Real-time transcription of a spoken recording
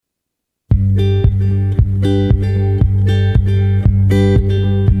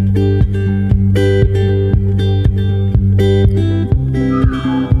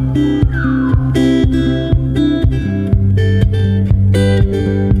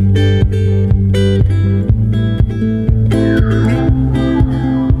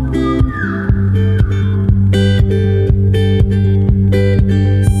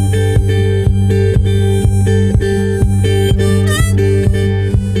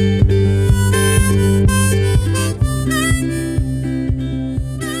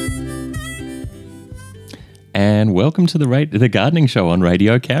welcome to the Gardening Show on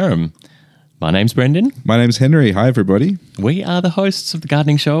Radio Caram. My name's Brendan. My name's Henry. Hi, everybody. We are the hosts of the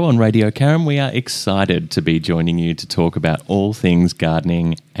Gardening Show on Radio Caram. We are excited to be joining you to talk about all things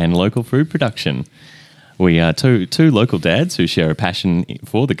gardening and local food production. We are two local dads who share a passion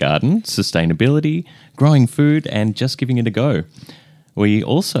for the garden, sustainability, growing food, and just giving it a go. We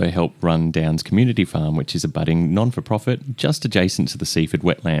also help run Downs Community Farm, which is a budding non-for-profit just adjacent to the Seaford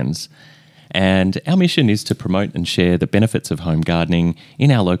wetlands. And our mission is to promote and share the benefits of home gardening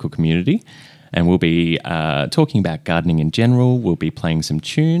in our local community. And we'll be talking about gardening in general, we'll be playing some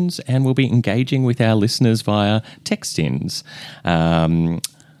tunes, and we'll be engaging with our listeners via text-ins.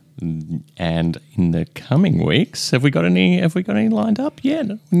 And in the coming weeks, have we got any lined up? Yeah,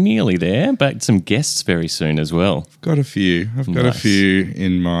 nearly there, but some guests very soon as well. I've got a few a few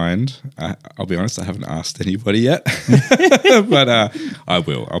in mind. I'll be honest, I haven't asked anybody yet, but I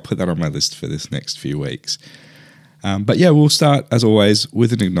will. I'll put that on my list for this next few weeks. But yeah, we'll start, as always,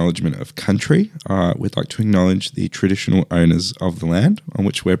 with an acknowledgement of country. We'd like to acknowledge the traditional owners of the land on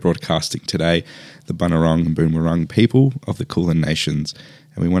which we're broadcasting today, the Bunurong and Boonwurrung people of the Kulin Nations.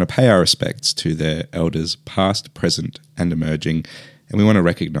 And we want to pay our respects to their elders past, present and emerging. And we want to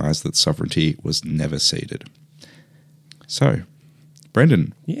recognise that sovereignty was never ceded. So,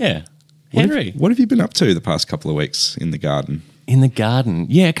 Brendan. Yeah. Henry. What have you been up to the past couple of weeks in the garden? In the garden?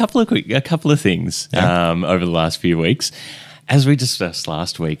 Yeah, a couple of things over the last few weeks. As we discussed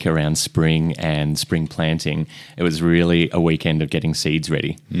last week around spring and spring planting, it was really a weekend of getting seeds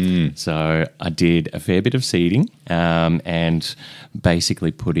ready. So I did a fair bit of seeding and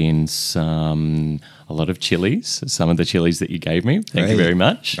basically put in a lot of chilies, some of the chilies that you gave me. Thank you very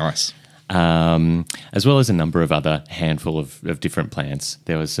much. Nice. As well as a number of other handful of different plants.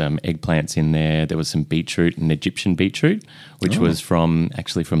 There was some eggplants in there. There was some beetroot and Egyptian beetroot, which was from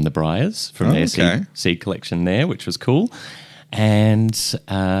the Briars, from their seed collection there, which was cool. And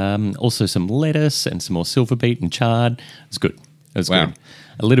also some lettuce and some more silver beet and chard. It was good. It was good.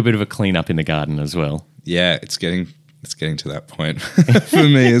 A little bit of a clean up in the garden as well. Yeah, it's getting to that point for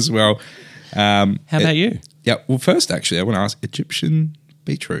me as well. How about you? Yeah, well, first, actually, I want to ask Egyptian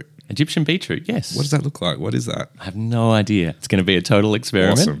beetroot. Egyptian beetroot, yes. What does that look like? What is that? I have no idea. It's going to be a total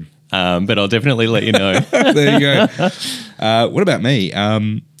experiment. Awesome. But I'll definitely let you know. There you go. What about me?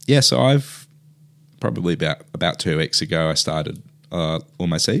 So I've probably about 2 weeks ago, I started all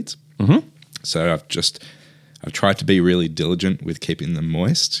my seeds. Mm-hmm. So I've tried to be really diligent with keeping them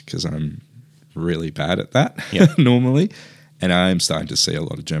moist because I'm really bad at that normally. And I'm starting to see a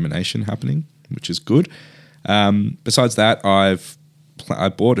lot of germination happening, which is good. Besides that, I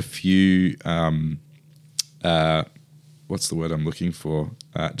bought a few, what's the word I'm looking for?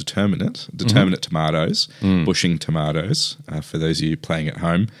 Determinate tomatoes, bushing tomatoes, for those of you playing at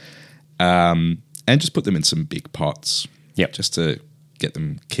home, and just put them in some big pots, just to get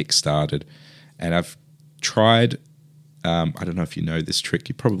them kick-started. And I've tried, I don't know if you know this trick,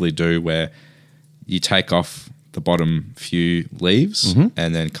 you probably do, where you take off the bottom few leaves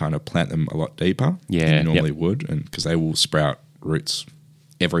and then kind of plant them a lot deeper than you normally would, and because they will sprout roots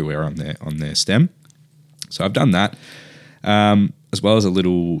everywhere on their stem. So I've done that, as well as a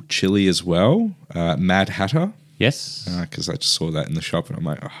little chili as well, Mad Hatter. Yes. Because I just saw that in the shop and I'm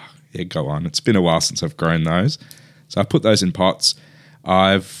like, go on. It's been a while since I've grown those. So I put those in pots.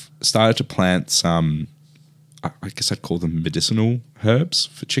 I've started to plant some, I guess I'd call them medicinal herbs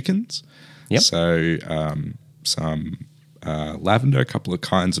for chickens. Yep. So some lavender, a couple of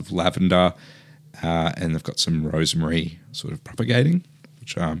kinds of lavender, and they've got some rosemary sort of propagating,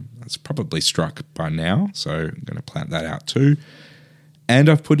 which that's probably struck by now. So I'm going to plant that out too. And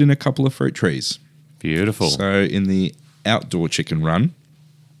I've put in a couple of fruit trees. Beautiful. So in the outdoor chicken run,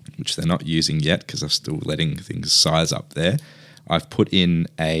 which they're not using yet because I'm still letting things size up there, I've put in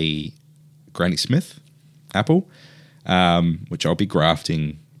a Granny Smith apple, which I'll be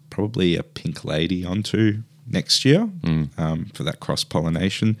grafting probably a pink lady onto next year for that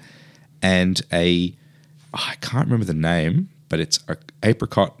cross-pollination, and I can't remember the name, but it's an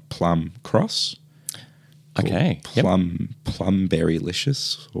apricot plum cross. Okay.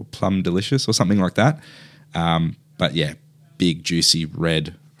 Plumberry-licious or plum delicious or something like that. But yeah, big juicy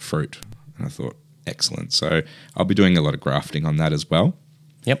red fruit. And I thought, excellent. So I'll be doing a lot of grafting on that as well.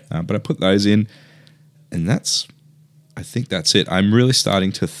 Yep. But I put those in, and I think that's it. I'm really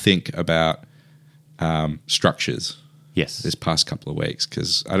starting to think about structures. Yes. This past couple of weeks,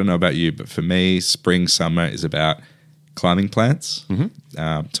 because I don't know about you, but for me, spring, summer is about climbing plants,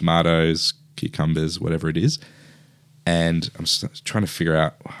 tomatoes, cucumbers, whatever it is. And I'm trying to figure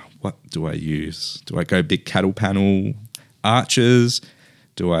out, what do I use? Do I go big cattle panel arches?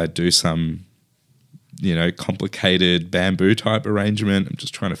 Do I do some complicated bamboo type arrangement. I'm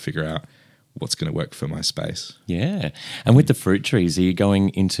just trying to figure out what's going to work for my space. Yeah. And with the fruit trees, are you going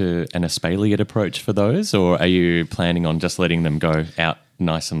into an espalier approach for those, or are you planning on just letting them go out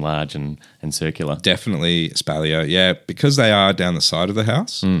nice and large and circular? Definitely espalier, yeah. Because they are down the side of the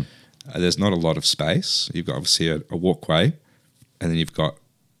house, there's not a lot of space. You've got obviously a walkway, and then you've got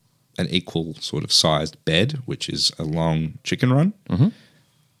an equal sort of sized bed, which is a long chicken run. Mm-hmm.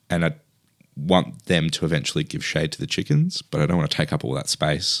 And I want them to eventually give shade to the chickens, but I don't want to take up all that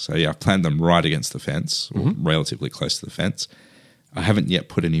space. So yeah, I've planted them right against the fence, or relatively close to the fence. I haven't yet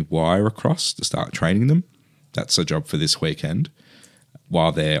put any wire across to start training them. That's a job for this weekend,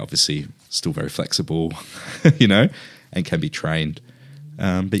 while they're obviously still very flexible, and can be trained.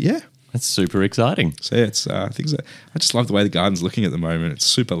 But yeah. That's super exciting. So yeah, it's things that I just love the way the garden's looking at the moment. It's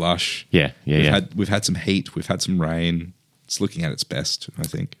super lush. Yeah. We've had some heat, we've had some rain. It's looking at its best, I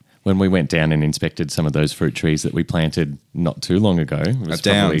think. When we went down and inspected some of those fruit trees that we planted not too long ago, it was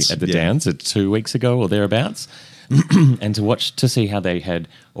probably at the Downs 2 weeks ago or thereabouts, and to see how they had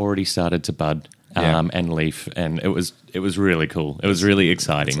already started to bud and leaf, and it was really cool. It was really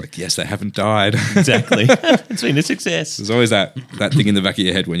exciting. It's like, yes, they haven't died. Exactly. It's been a success. There's always that thing in the back of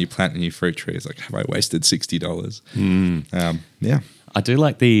your head when you plant a new fruit tree. It's like, have I wasted $60? Yeah. I do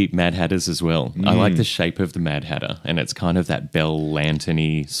like the Mad Hatters as well. I like the shape of the Mad Hatter, and it's kind of that bell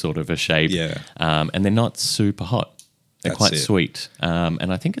lantern-y sort of a shape. Yeah. And they're not super hot. They're quite sweet.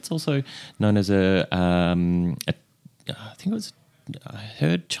 And I think it's also known as I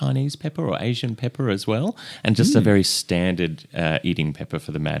heard Chinese pepper or Asian pepper as well, and just a very standard eating pepper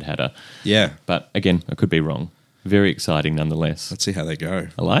for the Mad Hatter. Yeah. But again, I could be wrong. Very exciting nonetheless. Let's see how they go.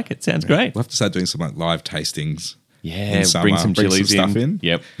 I like it. Sounds great. We'll have to start doing some live tastings. Yeah, bring some chilies stuff in.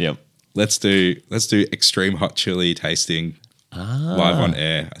 Yep. Let's do extreme hot chili tasting live on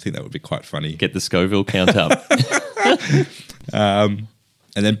air. I think that would be quite funny. Get the Scoville count up. And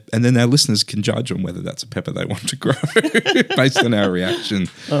then our listeners can judge on whether that's a pepper they want to grow based on our reaction.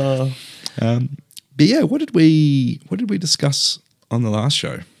 But yeah, what did we discuss on the last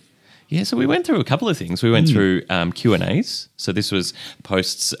show? Yeah, so we went through a couple of things. We went through Q&As. So this was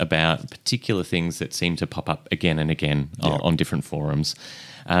posts about particular things that seem to pop up again and again on different forums.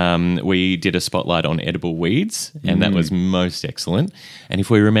 We did a spotlight on edible weeds, and that was most excellent. And if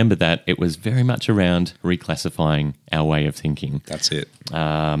we remember that, it was very much around reclassifying our way of thinking. That's it.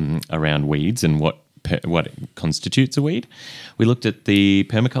 Around weeds and what constitutes a weed. We looked at the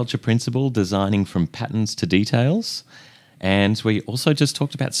permaculture principle, designing from patterns to details. And we also just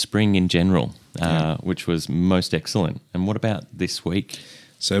talked about spring in general, which was most excellent. And what about this week?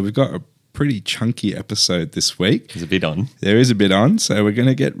 So we've got a pretty chunky episode this week. There's a bit on. There is a bit on. So we're going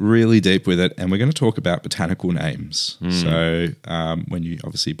to get really deep with it, and we're going to talk about botanical names. So when you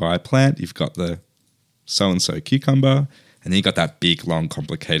obviously buy a plant, you've got the so-and-so cucumber, and then you've got that big, long,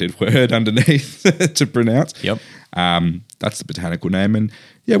 complicated word underneath to pronounce. Yep. That's the botanical name. And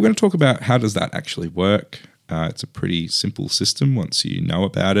yeah, we're going to talk about how does that actually work. It's a pretty simple system once you know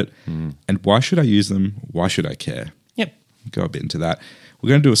about it. And why should I use them? Why should I care? Yep. Go a bit into that. We're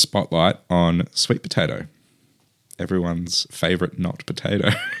going to do a spotlight on sweet potato, everyone's favourite not potato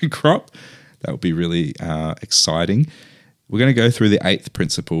crop. That would be really exciting. We're going to go through the 8th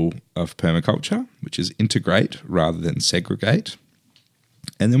principle of permaculture, which is integrate rather than segregate.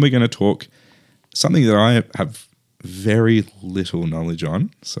 And then we're going to talk something that I have very little knowledge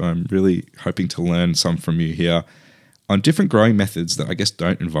on, so I'm really hoping to learn some from you here on different growing methods that I guess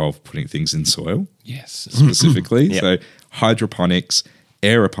don't involve putting things in soil. Yes. Specifically. Yep. So hydroponics,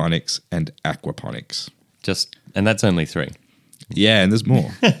 aeroponics, and aquaponics. And that's only 3. Yeah, and there's more.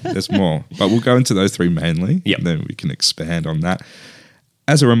 There's more. But we'll go into those 3 mainly. Yep. And then we can expand on that.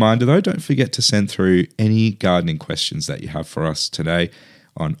 As a reminder though, don't forget to send through any gardening questions that you have for us today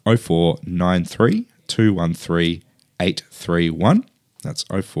on 0493 213 831. That's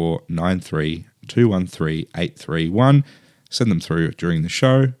 0493 213 831. Send them through during the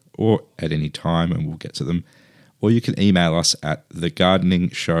show or at any time and we'll get to them. Or you can email us at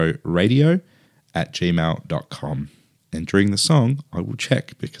thegardeningshowradio@gmail.com. And during the song, I will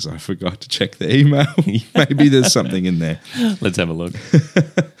check because I forgot to check the email. Maybe there's something in there. Let's have a look.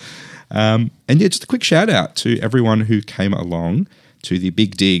 And yeah, just a quick shout out to everyone who came along to the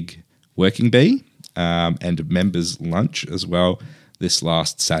Big Dig Working Bee and members lunch as well this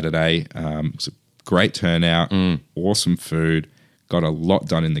last Saturday. It was a great turnout, awesome food, got a lot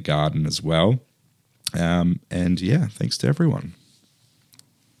done in the garden as well. And yeah, thanks to everyone.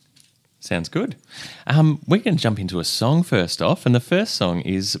 Sounds good. We're going to jump into a song first off, and the first song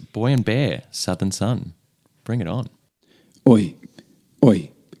is Boy and Bear, Southern Sun. Bring it on. Oi,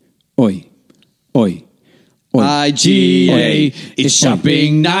 oi, oi, oi, IGA, it's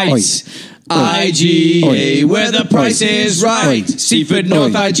shopping night. IGA, where the price is right. Seaford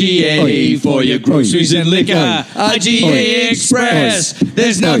North IGA, for your groceries and liquor. IGA Express,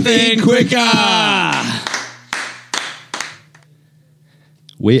 there's nothing quicker.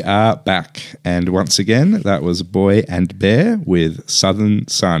 We are back, and once again, that was Boy and Bear with Southern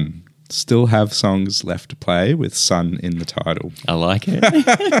Sun. Still have songs left to play with sun in the title. I like it.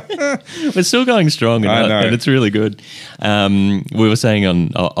 We're still going strong, and it's really good. We were saying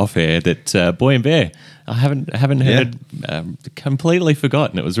on off air that Boy and Bear, I haven't heard, completely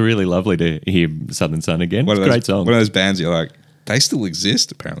forgotten. It was really lovely to hear Southern Sun again. It's a great song. One of those bands you're like, they still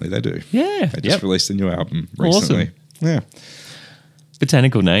exist. Apparently, they do. Yeah, they just released a new album recently. Awesome. Yeah.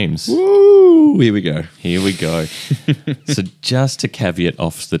 Botanical names. Woo! Here we go. So just to caveat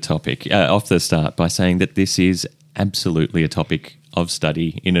off the topic, off the start by saying that this is absolutely a topic of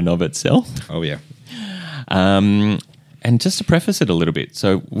study in and of itself. Oh, yeah. And just to preface it a little bit,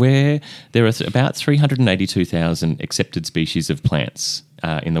 so there are about 382,000 accepted species of plants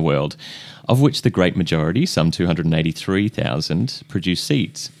in the world, of which the great majority, some 283,000, produce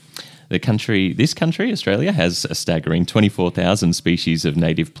seeds. This country, Australia, has a staggering 24,000 species of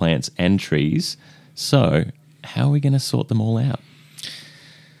native plants and trees. So how are we going to sort them all out?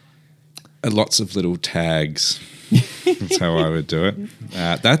 Lots of little tags. That's how I would do it.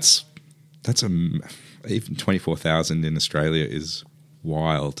 Even 24,000 in Australia is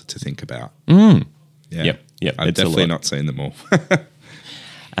wild to think about. Mm. Yeah. Yep. I've definitely not seen them all.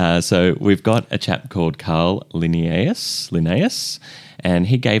 So we've got a chap called Carl Linnaeus, and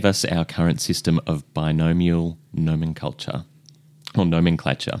he gave us our current system of binomial nomenclature.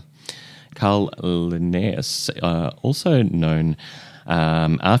 Carl Linnaeus, also known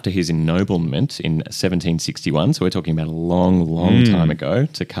after his ennoblement in 1761, so we're talking about a long time ago,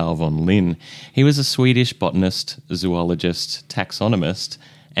 to Carl von Linné. He was a Swedish botanist, zoologist, taxonomist,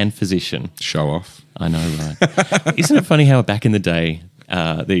 and physician. Show off. I know, right? Isn't it funny how back in the day,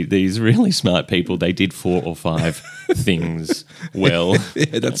 these really smart people, they did 4 or 5 things well.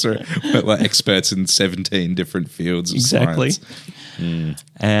 Yeah, that's right. Like experts in 17 different fields of science.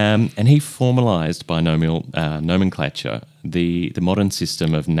 And he formalised binomial nomenclature, the modern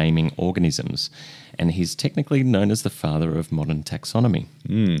system of naming organisms, and he's technically known as the father of modern taxonomy.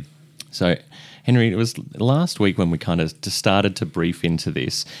 So, Henry, it was last week when we kind of started to brief into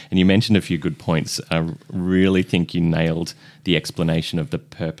this, and you mentioned a few good points. I really think you nailed the explanation of the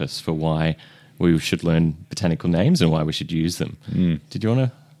purpose for why we should learn botanical names and why we should use them. Did you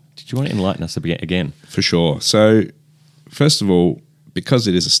want to enlighten us a bit again? For sure. So, first of all, because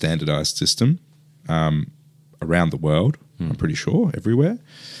it is a standardised system around the world, I'm pretty sure, everywhere,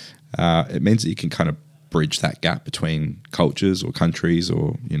 it means that you can kind of bridge that gap between cultures or countries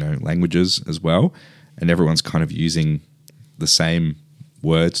or, languages as well. And everyone's kind of using the same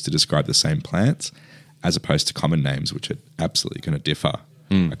words to describe the same plants as opposed to common names, which are absolutely going to differ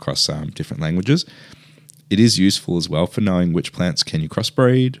across different languages. It is useful as well for knowing which plants can you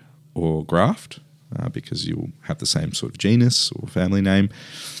crossbreed or graft because you'll have the same sort of genus or family name.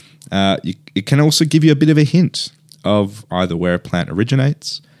 It can also give you a bit of a hint of either where a plant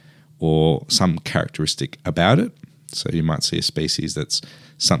originates or some characteristic about it. So you might see a species that's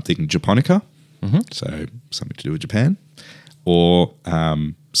something japonica, so something to do with Japan, or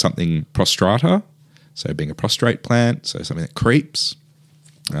something prostrata, so being a prostrate plant, so something that creeps,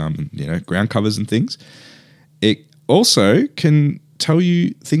 ground covers and things. It also can tell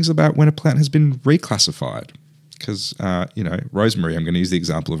you things about when a plant has been reclassified. Because, rosemary, I'm going to use the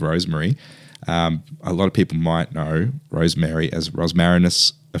example of rosemary. A lot of people might know rosemary as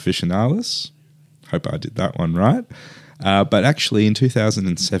Rosmarinus officinalis. Hope I did that one right. But actually in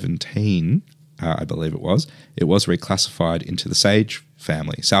 2017, I believe it was reclassified into the sage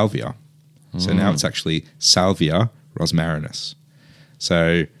family, Salvia. So now it's actually Salvia rosmarinus.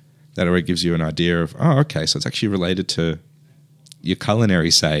 So that already gives you an idea of, so it's actually related to your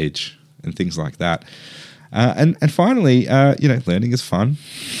culinary sage and things like that. And finally, learning is fun.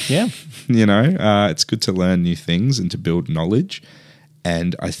 Yeah. It's good to learn new things and to build knowledge.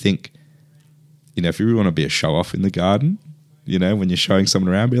 And I think, if you really want to be a show-off in the garden, when you're showing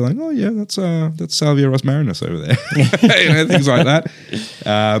someone around, be like, oh, yeah, that's Salvia rosmarinus over there. Things like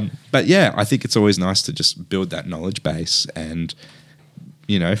that. But, yeah, I think it's always nice to just build that knowledge base. And,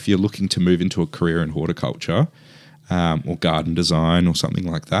 if you're looking to move into a career in horticulture or garden design or something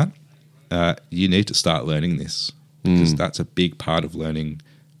like that, you need to start learning this because that's a big part of learning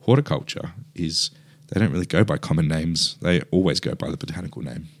horticulture is they don't really go by common names. They always go by the botanical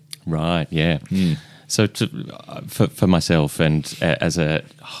name. Right, yeah. So for myself and as a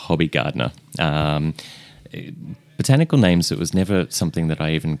hobby gardener, botanical names, it was never something that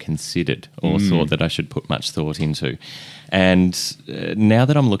I even considered or thought that I should put much thought into. And now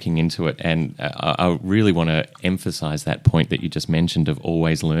that I'm looking into it, and I really want to emphasize that point that you just mentioned of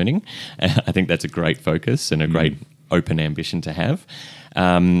always learning. I think that's a great focus and a great open ambition to have.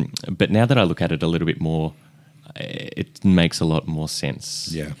 But now that I look at it a little bit more, it makes a lot more sense.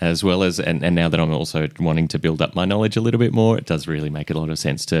 Yeah. As well as, and now that I'm also wanting to build up my knowledge a little bit more, it does really make a lot of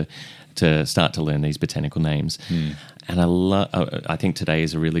sense to start to learn these botanical names. And I think today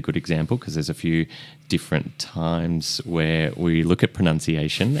is a really good example because there's a few different times where we look at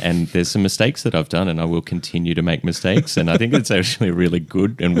pronunciation and there's some mistakes that I've done and I will continue to make mistakes. And I think it's actually a really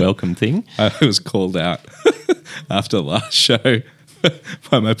good and welcome thing. I was called out after the last show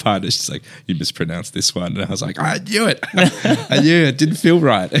by my partner. She's like, you mispronounced this one. And I was like, I knew it. I knew it didn't feel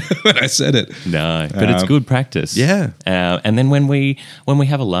right when I said it. No, but it's good practice. Yeah. And then when we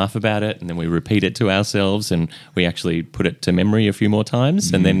have a laugh about it and then we repeat it to ourselves and we actually put it to memory a few more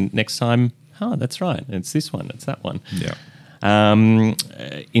times and then next time, oh, that's right. It's this one. It's that one. Yeah.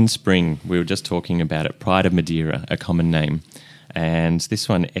 In spring, we were just talking about it, Pride of Madeira, a common name. And this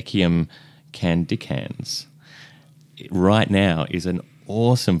one, Echium candicans, right now is an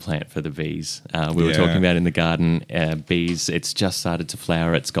awesome plant for the bees. We were talking about in the garden, bees, it's just started to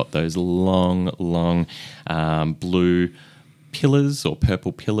flower. It's got those long blue pillars or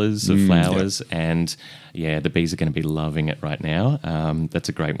purple pillars of flowers. And the bees are going to be loving it right now. That's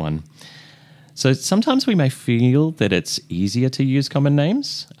a great one. So sometimes we may feel that it's easier to use common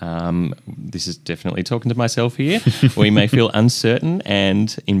names. This is definitely talking to myself here. We may feel uncertain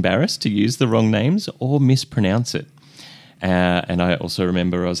and embarrassed to use the wrong names or mispronounce it. And I also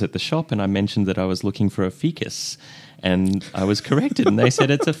remember I was at the shop and I mentioned that I was looking for a ficus and I was corrected and they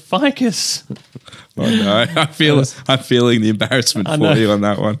said it's a ficus. Oh no, I'm feeling the embarrassment for you on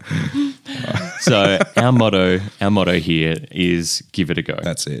that one. So our motto here is give it a go.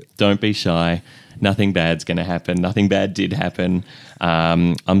 That's it. Don't be shy. Nothing bad's going to happen. Nothing bad did happen.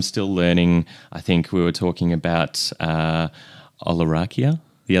 I'm still learning. I think we were talking about Olerakia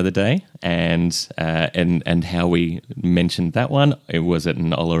the other day, and how we mentioned that one. Was it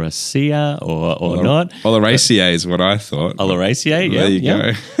an Oleracia or not? Oleraceae is what I thought. Oleraceae, There you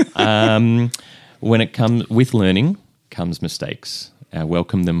go. When it comes with learning, comes mistakes.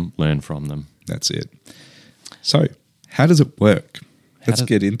 Welcome them, learn from them. That's it. So, how does it work? Let's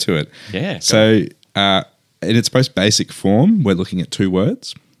get into it. Yeah. So, in its most basic form, we're looking at two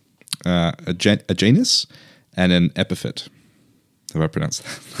words: a genus and an epithet. Have I pronounced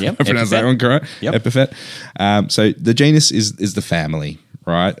that? Yep. I pronounced that one correct? Yep. Epithet. So the genus is the family,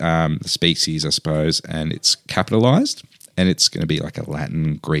 right? The species, I suppose, and it's capitalized, and it's going to be like a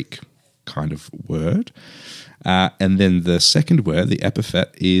Latin, Greek kind of word. And then the second word, the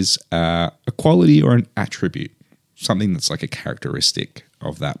epithet, is a quality or an attribute, something that's like a characteristic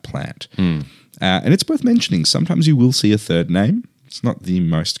of that plant. And it's worth mentioning. Sometimes you will see a third name. It's not the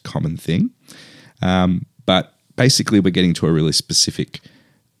most common thing, but basically, we're getting to a really specific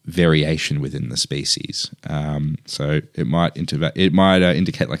variation within the species. So it might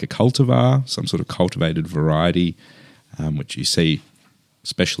indicate like a cultivar, some sort of cultivated variety, which you see,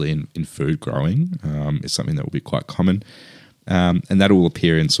 especially in food growing, is something that will be quite common. And that will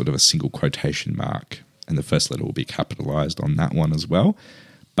appear in sort of a single quotation mark, and the first letter will be capitalized on that one as well.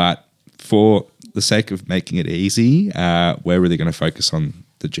 But for the sake of making it easy, we're really going to focus on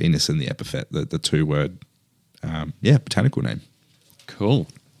the genus and the epithet, the two-word botanical name. Cool.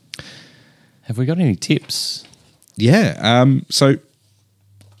 Have we got any tips? Yeah. So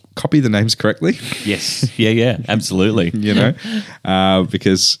copy the names correctly. Yes. Yeah, absolutely.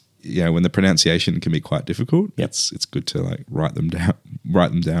 Because when the pronunciation can be quite difficult, it's good to like write them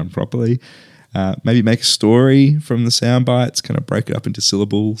down properly. Maybe make a story from the sound bites, kind of break it up into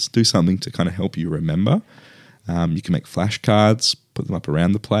syllables, do something to kind of help you remember. You can make flashcards, put them up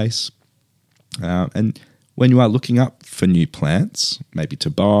around the place. And when you are looking up for new plants, maybe to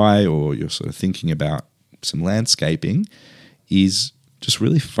buy, or you're sort of thinking about some landscaping, is just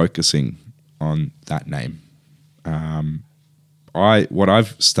really focusing on that name. What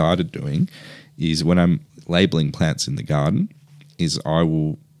I've started doing is when I'm labeling plants in the garden, is I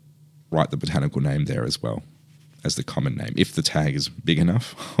will write the botanical name there as well as the common name, if the tag is big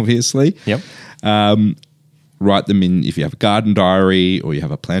enough, obviously. Yep. Write them in, if you have a garden diary or you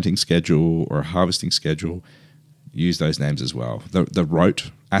have a planting schedule or a harvesting schedule, use those names as well. The rote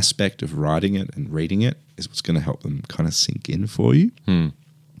aspect of writing it and reading it is what's going to help them kind of sink in for you.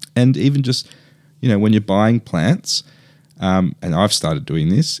 And even just, when you're buying plants, and I've started doing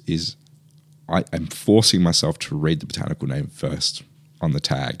this, is I'm forcing myself to read the botanical name first on the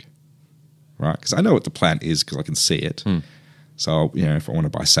tag, right? Because I know what the plant is because I can see it. So, I'll, if I want to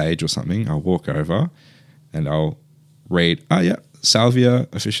buy sage or something, I'll walk over and I'll read, Salvia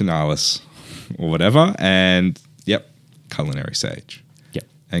officinalis or whatever, and culinary sage. Yep.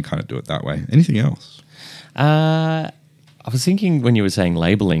 And kind of do it that way. Anything else? I was thinking when you were saying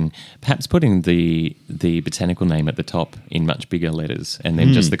labelling, perhaps putting the botanical name at the top in much bigger letters and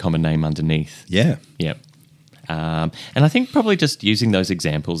then just the common name underneath. Yeah. Yep. And I think probably just using those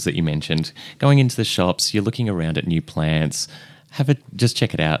examples that you mentioned, going into the shops, you're looking around at new plants, just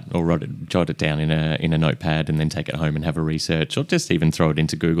check it out or jot it down in a notepad and then take it home and have a research, or just even throw it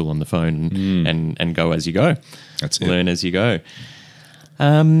into Google on the phone and go as you go. That's it. Learn as you go.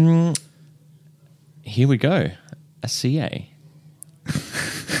 Here we go. Acaea.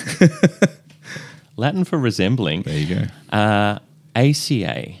 Latin for resembling. There you go.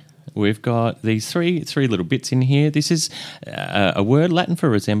 Acaea. We've got these three little bits in here. This is a word, Latin for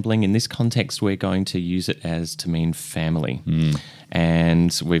resembling. In this context, we're going to use it as to mean family.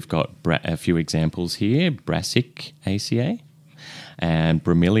 And we've got a few examples here. Brassic Acaea and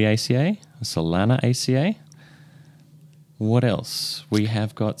Bromeliaceae, Solanaceae. What else? We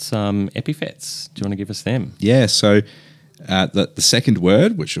have got some epithets. Do you want to give us them? Yeah, so the second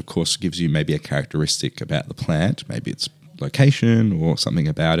word, which of course gives you maybe a characteristic about the plant, maybe it's location or something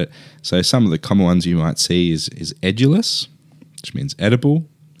about it. So some of the common ones you might see is edulous, which means edible.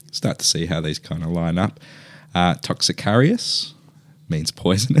 Start to see how these kind of line up. Toxicarius means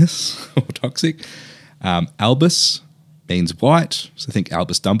poisonous or toxic. Albus means white. So think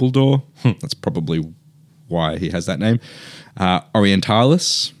Albus Dumbledore. That's probably why he has that name.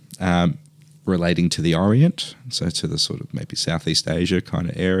 Orientalis, relating to the Orient, so to the sort of maybe Southeast Asia kind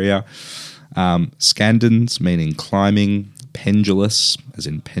of area. Scandens, meaning climbing. Pendulous, as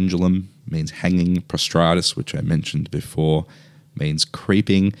in pendulum, means hanging. Prostratus, which I mentioned before, means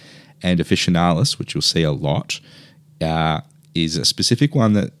creeping. And officinalis, which you'll see a lot, is a specific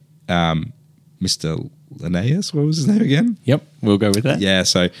one that Mr. Linnaeus, what was his name again? Yep, we'll go with that. Yeah,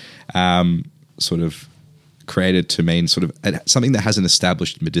 so sort of created to mean sort of something that has an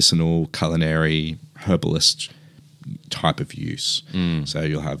established medicinal, culinary, herbalist type of use. So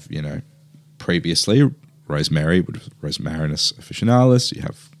you'll have, previously rosemary, Rosmarinus officinalis. You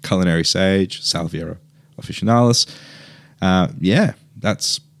have culinary sage, Salvia officinalis.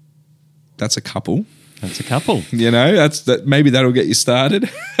 That's a couple. That's a couple. Maybe that'll get you started.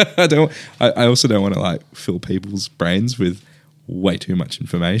 I also don't want to fill people's brains with way too much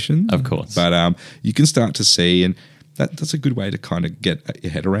information. Of course. But you can start to see, and that's a good way to kind of get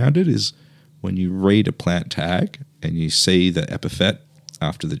your head around it, is when you read a plant tag and you see the epithet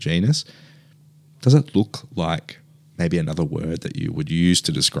after the genus, does it look like maybe another word that you would use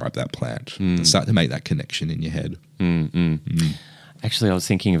to describe that plant? And start to make that connection in your head. Actually, I was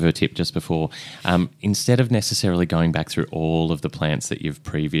thinking of a tip just before. Instead of necessarily going back through all of the plants that you've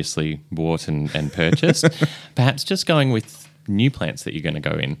previously bought and purchased, perhaps just going with new plants that you're going to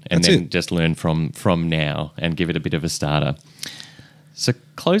go in and just learn from now and give it a bit of a starter. So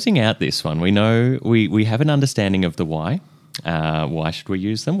closing out this one, we know we have an understanding of the why. Why should we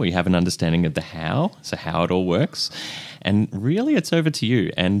use them? We have an understanding of the how, so how it all works. And really it's over to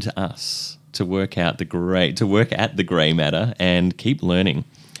you and us to work at the grey matter and keep learning.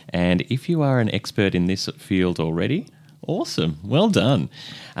 And if you are an expert in this field already, awesome. Well done.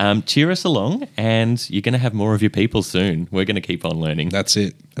 Cheer us along, and you're going to have more of your people soon. We're going to keep on learning. That's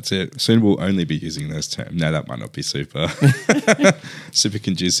it. Soon we'll only be using those terms. No, that might not be super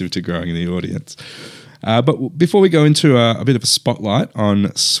conducive to growing the audience. But before we go into a bit of a spotlight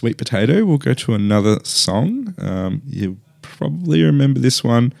on sweet potato, we'll go to another song. You probably remember this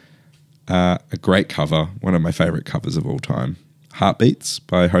one. A great cover, one of my favourite covers of all time. Heartbeats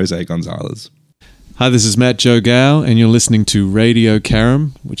by Jose Gonzalez. Hi, this is Matt Joe Gow, and you're listening to Radio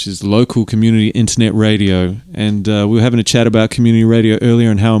Carrum, which is local community internet radio. And we were having a chat about community radio earlier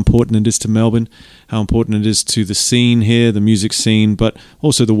and how important it is to Melbourne, how important it is to the scene here, the music scene, but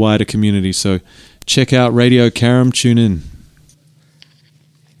also the wider community. So check out Radio Carrum, tune in.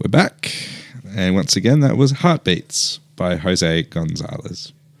 We're back. And once again, that was Heartbeats by Jose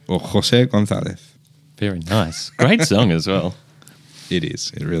Gonzalez. Or Jose Gonzalez. Very nice. Great song as well. It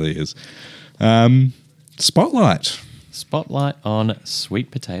is. It really is. Spotlight. Spotlight on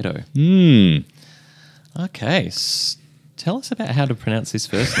sweet potato. Okay. Tell us about how to pronounce this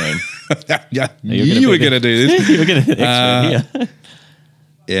first name. Yeah, you were going to do this. You were going to expert here.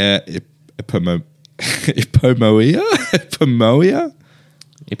 Yeah, Ipomoea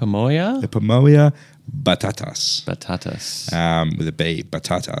batatas. With a B,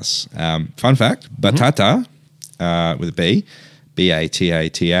 batatas. Fun fact, batata with a B,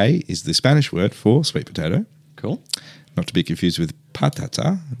 batata is the Spanish word for sweet potato. Cool. Not to be confused with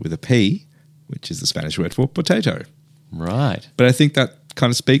patata with a P, which is the Spanish word for potato. Right. But I think that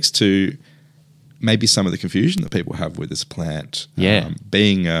kind of speaks to maybe some of the confusion that people have with this plant. Yeah.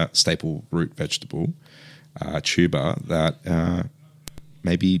 Being a staple root vegetable, tuber, that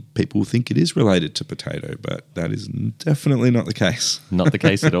maybe people think it is related to potato, but that is definitely not the case. Not the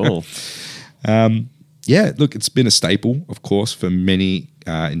case at all. Yeah, look, it's been a staple, of course, for many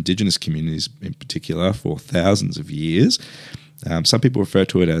indigenous communities in particular for thousands of years. Some people refer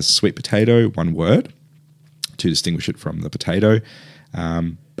to it as sweet potato, one word, to distinguish it from the potato.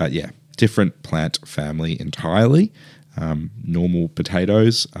 But yeah, different plant family entirely. Normal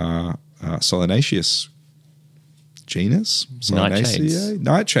potatoes are solanaceous genus. Nightshades.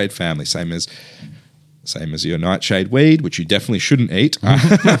 Nightshade family, same as your nightshade weed, which you definitely shouldn't eat,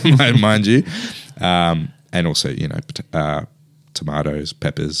 mind you. And also, tomatoes,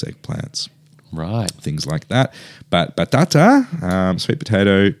 peppers, eggplants. Right. Things like that. But batata, sweet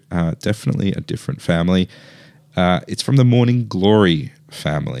potato, definitely a different family. It's from the morning glory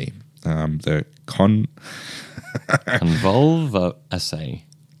family. The Convolvulaceae.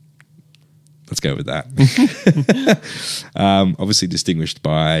 Let's go with that. Obviously distinguished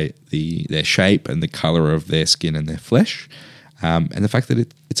by their shape and the colour of their skin and their flesh, and the fact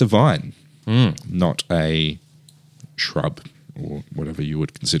that it's a vine, not a shrub or whatever you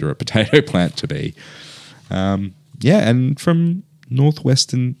would consider a potato plant to be. And from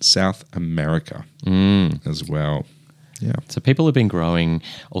northwestern South America as well. Yeah. So people have been growing,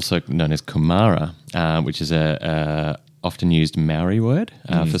 also known as kumara, which is a often used Maori word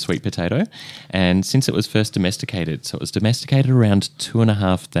for sweet potato. And since it was first domesticated, so it was domesticated around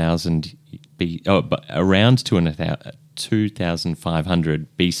 2,500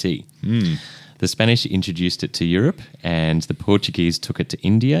 BC. The Spanish introduced it to Europe, and the Portuguese took it to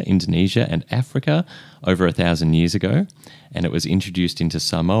India, Indonesia, and Africa over 1,000 years ago. And it was introduced into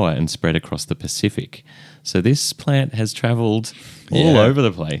Samoa and spread across the Pacific. So this plant has travelled all over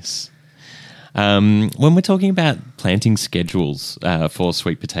the place. When we're talking about planting schedules for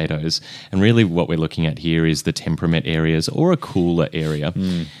sweet potatoes, and really what we're looking at here is the temperament areas or a cooler area.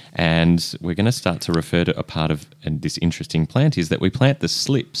 And we're going to start to refer to a part of this interesting plant is that we plant the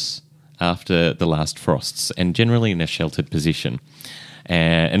slips after the last frosts and generally in a sheltered position.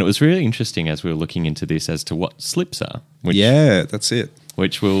 And it was really interesting as we were looking into this as to what slips are. That's it.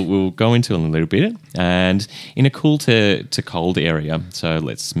 Which we'll go into in a little bit. And in a cool to cold area, so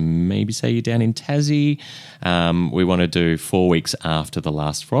let's maybe say you're down in Tassie, we want to do 4 weeks after the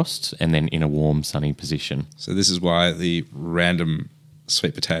last frost and then in a warm, sunny position. So this is why the random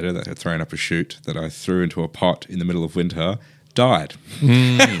sweet potato that had thrown up a shoot that I threw into a pot in the middle of winter died.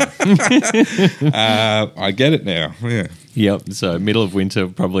 I get it now. Yeah. Yep. So middle of winter,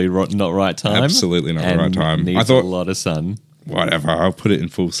 probably not right time. Absolutely not the right time. Needs I thought a lot of sun. Whatever, I'll put it in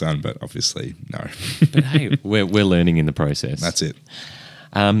full sun, but obviously no. But hey, we're learning in the process. That's it.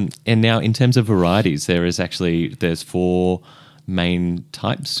 And now in terms of varieties, there's 4 main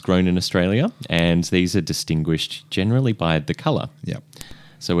types grown in Australia, and these are distinguished generally by the colour. Yep.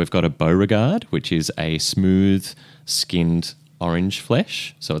 So we've got a Beauregard, which is a smooth-skinned orange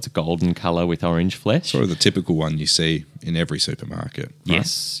flesh. So it's a golden colour with orange flesh. Sort of the typical one you see in every supermarket. Right?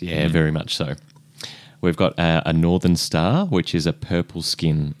 Yes, very much so. We've got a Northern Star, which is a purple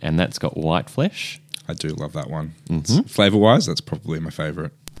skin, and that's got white flesh. I do love that one. Flavour-wise, that's probably my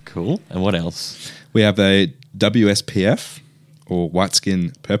favourite. Cool. And what else? We have a WSPF, or white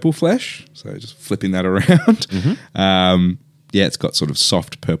skin purple flesh. So just flipping that around. It's got sort of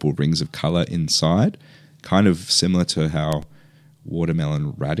soft purple rings of colour inside, kind of similar to how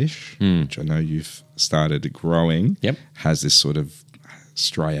watermelon radish, which I know you've started growing, has this sort of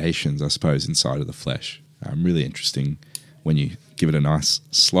striations, I suppose, inside of the flesh. Really interesting when you give it a nice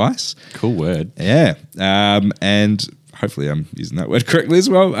slice. Cool word. Yeah. And hopefully I'm using that word correctly as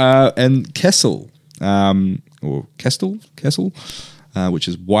well. And Kessel, or Kestel, which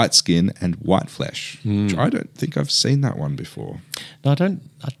is white skin and white flesh, which I don't think I've seen that one before. No, I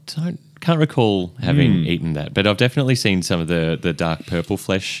can't recall having eaten that, but I've definitely seen some of the dark purple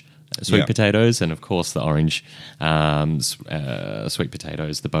flesh sweet potatoes, and of course the orange sweet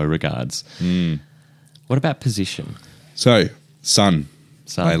potatoes, the Beauregards. What about position? So sun.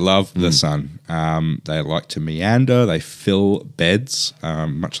 They love the sun. They like to meander. They fill beds,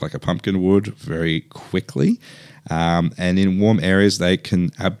 much like a pumpkin would, very quickly. And in warm areas, they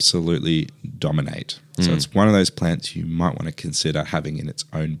can absolutely dominate. So it's one of those plants you might want to consider having in its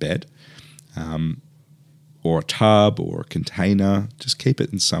own bed, or a tub or a container. Just keep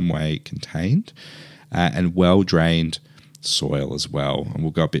it in some way contained and well drained soil as well. And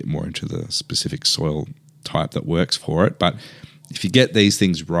we'll go a bit more into the specific soil type that works for it. But if you get these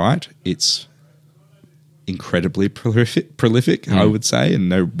things right, it's incredibly prolific, I would say, and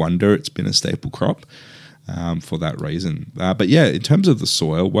no wonder it's been a staple crop for that reason. But yeah, in terms of the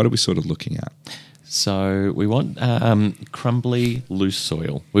soil, what are we sort of looking at? So we want crumbly, loose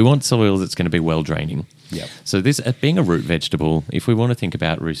soil. We want soil that's going to be well draining. Yep. So this, being a root vegetable, if we want to think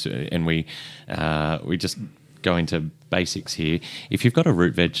about roots, and we just go into basics here, if you've got a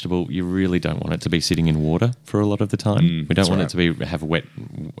root vegetable, you really don't want it to be sitting in water for a lot of the time. We don't want it to have wet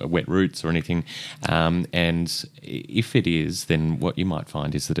roots or anything. And if it is, then what you might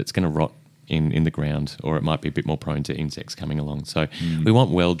find is that it's going to rot in the ground, or it might be a bit more prone to insects coming along. So we want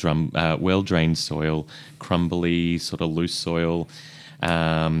well-drained soil, crumbly, sort of loose soil.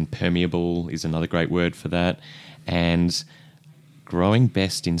 Permeable is another great word for that. And growing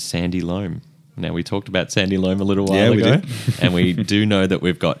best in sandy loam. Now, we talked about sandy loam a little while ago, and we do know that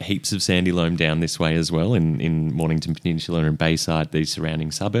we've got heaps of sandy loam down this way as well in Mornington Peninsula and Bayside, these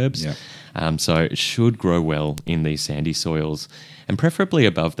surrounding suburbs. Yeah. So it should grow well in these sandy soils, and preferably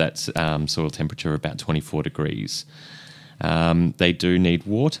above that soil temperature of about 24 degrees. They do need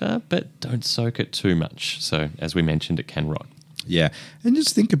water, but don't soak it too much. So, as we mentioned, it can rot. Yeah, and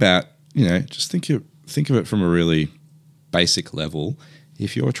just think about, think of it from a really basic level.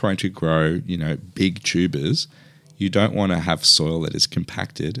 If you're trying to grow, big tubers, you don't want to have soil that is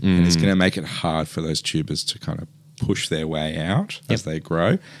compacted, and it's going to make it hard for those tubers to kind of push their way out as they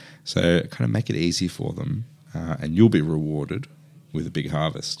grow. So kind of make it easy for them, and you'll be rewarded with a big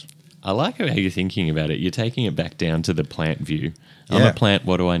harvest. I like how you're thinking about it. You're taking it back down to the plant view. I'm a plant.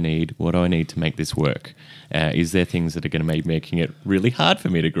 What do I need? What do I need to make this work? Is there things that are going to be making it really hard for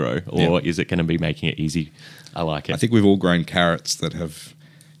me to grow, or is it going to be making it easy? I like it. I think we've all grown carrots that have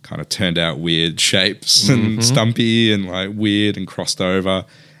kind of turned out weird shapes and stumpy and like weird and crossed over.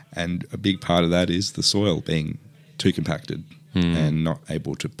 And a big part of that is the soil being too compacted and not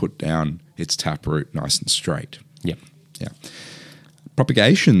able to put down its taproot nice and straight. Yep. Yeah.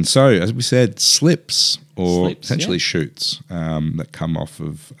 Propagation. So, as we said, slips or essentially shoots that come off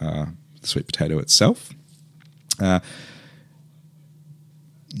of the sweet potato itself. I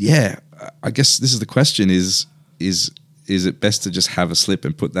guess this is the question: is it best to just have a slip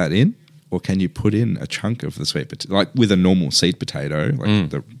and put that in, or can you put in a chunk of the sweet potato, like with a normal seed potato, like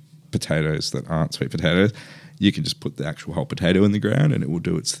the potatoes that aren't sweet potatoes? You can just put the actual whole potato in the ground and it will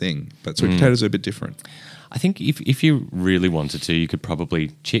do its thing. But sweet potatoes are a bit different. I think if you really wanted to, you could probably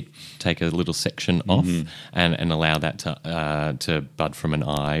take a little section off and allow that to bud from an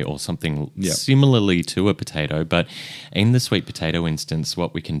eye or something similarly to a potato. But in the sweet potato instance,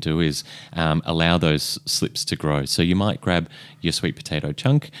 what we can do is allow those slips to grow. So you might grab your sweet potato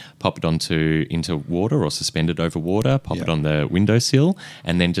chunk, pop it into water or suspend it over water, pop it on the windowsill,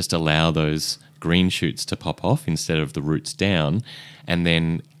 and then just allow those green shoots to pop off instead of the roots down, and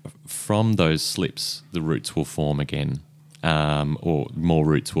then from those slips the roots will form again, or more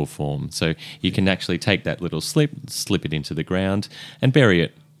roots will form. So you can actually take that little slip it into the ground and bury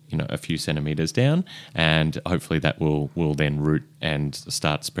it a few centimetres down, and hopefully that will then root and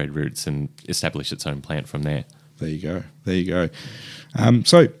start spread roots and establish its own plant from there. There you go.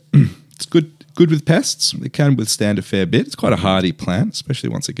 So it's good with pests. It can withstand a fair bit. It's quite a hardy plant, especially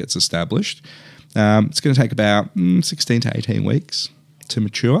once it gets established. It's going to take about 16 to 18 weeks to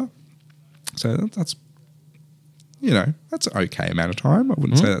mature. So that's an okay amount of time. I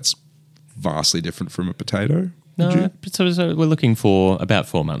wouldn't say that's vastly different from a potato. No, so we're looking for about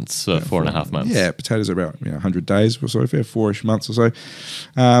 4 months, 4.5 months. Yeah, potatoes are about 100 days or so, 4-ish months or so.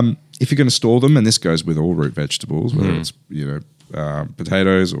 If you're going to store them, and this goes with all root vegetables, whether it's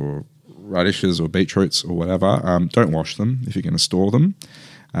potatoes or radishes or beetroots or whatever, don't wash them if you're going to store them,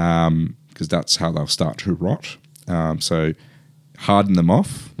 because that's how they'll start to rot. So harden them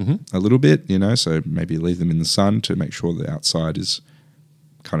off a little bit, so maybe leave them in the sun to make sure the outside is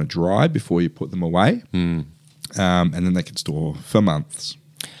kind of dry before you put them away. And then they can store for months,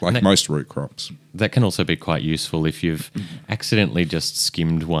 like most root crops. That can also be quite useful if you've accidentally just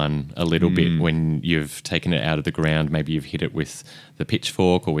skimmed one a little bit when you've taken it out of the ground. Maybe you've hit it with the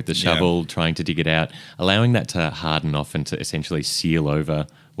pitchfork or with the shovel trying to dig it out, allowing that to harden off and to essentially seal over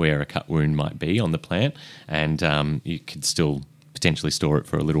where a cut wound might be on the plant, and you could still potentially store it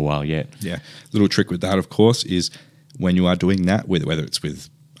for a little while yet. Yeah. Little trick with that, of course, is when you are doing that, whether it's with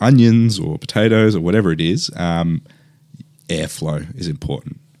onions or potatoes or whatever it is, airflow is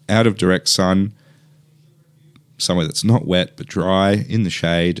important. Out of direct sun, somewhere that's not wet but dry, in the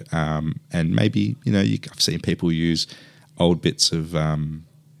shade, and maybe, I've seen people use old bits of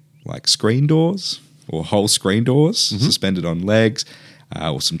like screen doors or whole screen doors suspended on legs,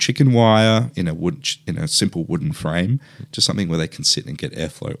 or some chicken wire in a simple wooden frame, just something where they can sit and get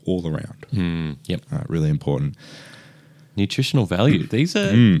airflow all around. Really important. Nutritional value. These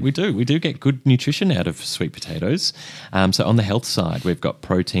are we do get good nutrition out of sweet potatoes. So on the health side, we've got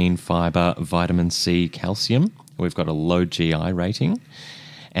protein, fiber, vitamin C, calcium. We've got a low GI rating.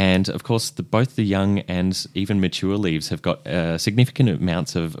 And, of course, both the young and even mature leaves have got significant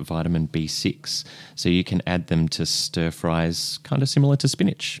amounts of vitamin B6. So you can add them to stir fries, kind of similar to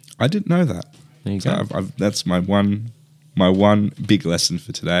spinach. I didn't know that. There you go. That's my one big lesson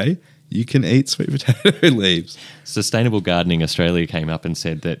for today. You can eat sweet potato leaves. Sustainable Gardening Australia came up and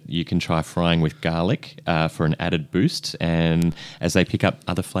said that you can try frying with garlic for an added boost, and as they pick up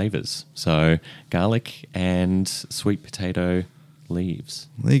other flavours. So garlic and sweet potato leaves.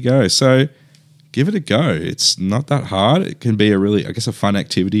 There you go. So give it a go. It's not that hard. It can be a fun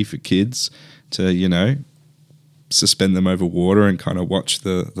activity for kids to, suspend them over water and kind of watch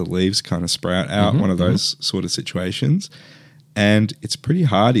the leaves kind of sprout out, one of those sort of situations. And it's pretty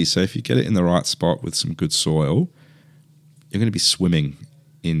hardy. So if you get it in the right spot with some good soil, you're going to be swimming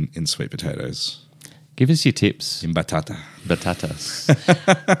in sweet potatoes. Give us your tips. In batatas.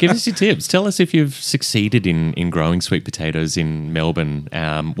 Give us your tips. Tell us if you've succeeded in growing sweet potatoes in Melbourne.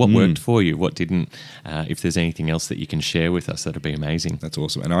 What worked for you? What didn't? If there's anything else that you can share with us, that'd be amazing. That's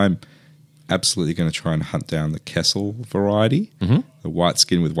awesome. And I'm absolutely going to try and hunt down the Kessel variety, the white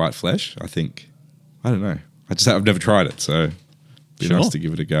skin with white flesh. I don't know. I've never tried it, so it'd be nice to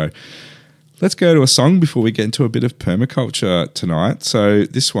give it a go. Let's go to a song before we get into a bit of permaculture tonight. So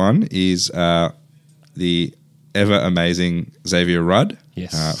this one is the ever amazing Xavier Rudd.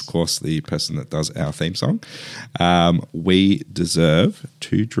 Yes. Of course, the person that does our theme song. We Deserve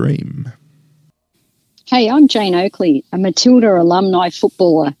to Dream. Hey, I'm Jane Oakley, a Matilda alumni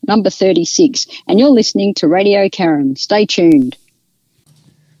footballer, number 36, and you're listening to Radio Karen. Stay tuned.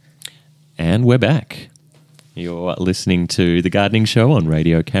 And we're back. You're listening to The Gardening Show on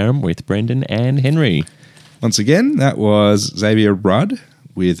Radio Karen with Brendan and Henry. Once again, that was Xavier Rudd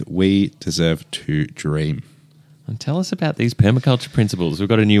with We Deserve to Dream. And tell us about these permaculture principles. We've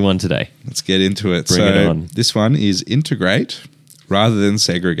got a new one today. Let's get into it. Bring it on. This one is integrate rather than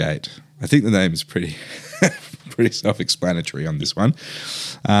segregate. I think the name is pretty self-explanatory on this one.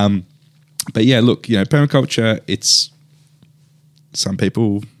 But yeah, look, permaculture, some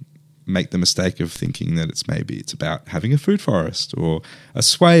people make the mistake of thinking that it's about having a food forest or a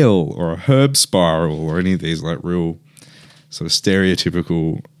swale or a herb spiral or any of these like real sort of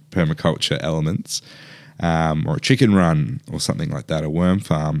stereotypical permaculture elements, or a chicken run or something like that, a worm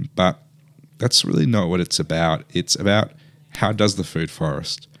farm. But that's really not what it's about. It's about how does the food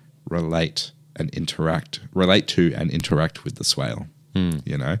forest relate to and interact with the swale,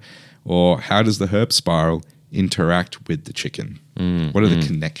 or how does the herb spiral interact with the chicken? What are the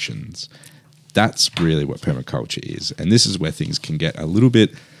connections? That's really what permaculture is. And this is where things can get a little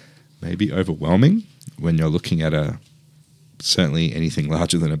bit maybe overwhelming when you're looking at certainly anything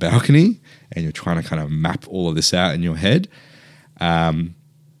larger than a balcony and you're trying to kind of map all of this out in your head.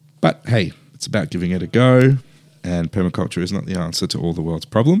 But hey, it's about giving it a go. And permaculture is not the answer to all the world's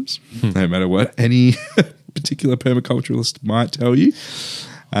problems, no matter what any particular permaculturalist might tell you.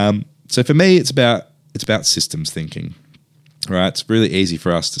 So for me, it's about systems thinking. Right? It's really easy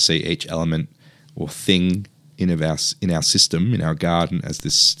for us to see each element or thing in our system, in our garden, as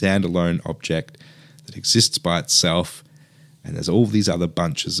this standalone object that exists by itself. And there's all these other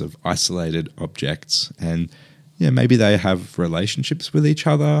bunches of isolated objects. And maybe they have relationships with each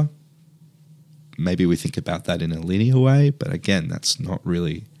other. Maybe we think about that in a linear way, but again, that's not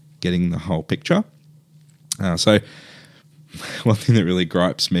really getting the whole picture. So one thing that really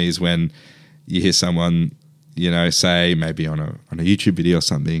gripes me is when you hear someone, say maybe on a YouTube video or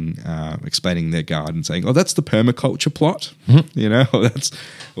something, explaining their garden, saying, "Oh, that's the permaculture plot," or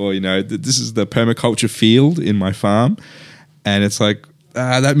this is the permaculture field in my farm, and it's like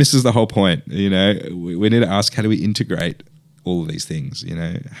that misses the whole point. We need to ask, how do we integrate all of these things?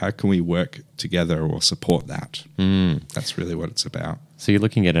 How can we work together or support that? That's really what it's about. So you're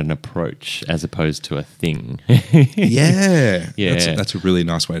looking at an approach as opposed to a thing. Yeah. Yeah. That's a really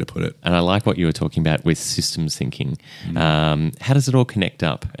nice way to put it. And I like what you were talking about with systems thinking. How does it all connect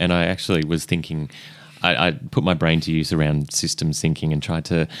up? And I actually was thinking, I put my brain to use around systems thinking and tried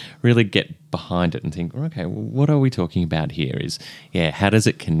to really get behind it and think, okay, well, what are we talking about here? How does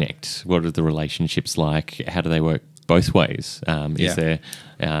it connect? What are the relationships like? How do they work both ways? Is there,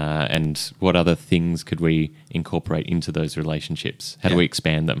 and what other things could we incorporate into those relationships? How do we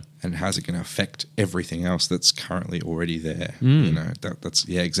expand them? And how's it going to affect everything else that's currently already there? You know, that's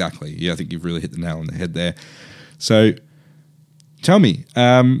exactly. Yeah, I think you've really hit the nail on the head there. So, tell me,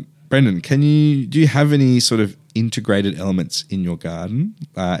 Brendan, do you have any sort of integrated elements in your garden?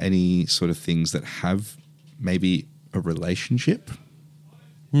 Any sort of things that have maybe a relationship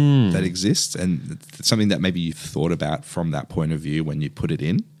that exists, and something that maybe you thought about from that point of view when you put it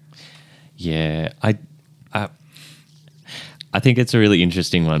in? Yeah, I think it's a really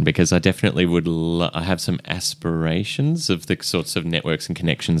interesting one, because I definitely would. I have some aspirations of the sorts of networks and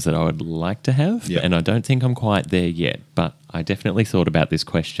connections that I would like to have, and I don't think I'm quite there yet. But I definitely thought about this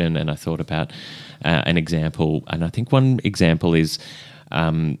question, and I thought about an example, and I think one example is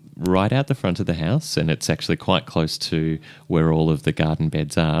right out the front of the house, and it's actually quite close to where all of the garden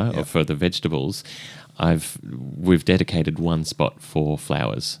beds are or for the vegetables. We've dedicated one spot for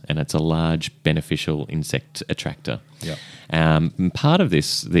flowers, and it's a large beneficial insect attractor. Part of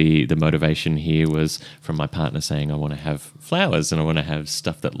this, the motivation here was from my partner saying, I want to have flowers and I want to have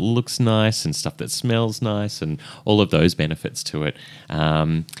stuff that looks nice and stuff that smells nice and all of those benefits to it.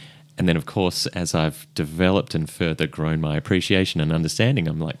 And then, of course, as I've developed and further grown my appreciation and understanding,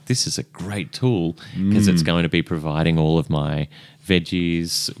 I'm like, this is a great tool, because it's going to be providing all of my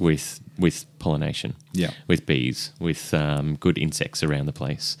veggies with pollination, with bees, with good insects around the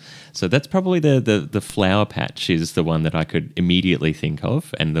place. So that's probably the flower patch is the one that I could immediately think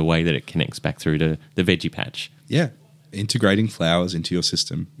of, and the way that it connects back through to the veggie patch. Yeah. Integrating flowers into your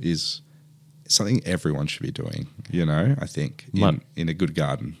system is something everyone should be doing, you know, I think, in a good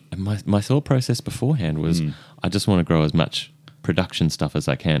garden. And my thought process beforehand was I just want to grow as much production stuff as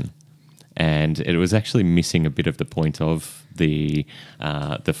I can. And it was actually missing a bit of the point of the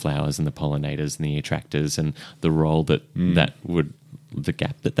flowers and the pollinators and the attractors and the role that the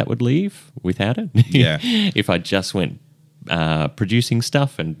gap that would leave without it. Yeah. If I just went producing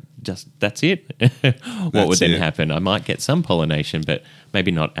stuff and just that's it, what would then happen? I might get some pollination, but maybe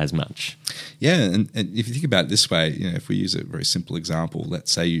not as much. Yeah, and if you think about it this way, you know, if we use a very simple example,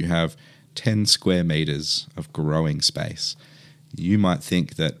 let's say you have 10 square meters of growing space. You might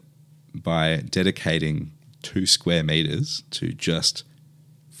think that by dedicating 2 square meters to just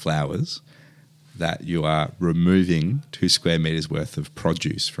flowers, that you are removing 2 square meters worth of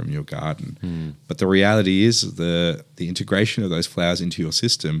produce from your garden. But the reality is the integration of those flowers into your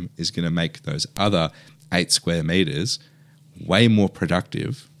system is going to make those other 8 square meters way more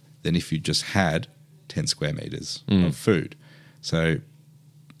productive than if you just had 10 square meters of food. So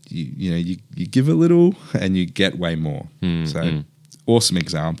you give a little and you get way more. Awesome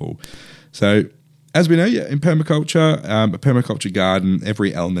example. So as we know, in permaculture, a permaculture garden,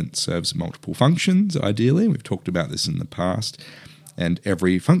 every element serves multiple functions, ideally. We've talked about this in the past. And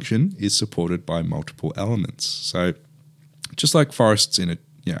every function is supported by multiple elements. So just like forests in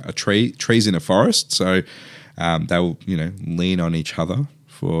trees in a forest, so they'll lean on each other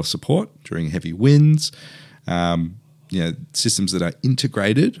for support during heavy winds. Systems that are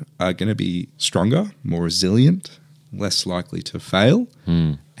integrated are going to be stronger, more resilient, less likely to fail,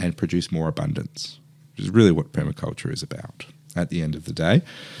 and produce more abundance, which is really what permaculture is about at the end of the day.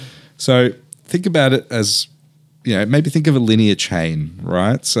 So think about it as, maybe think of a linear chain,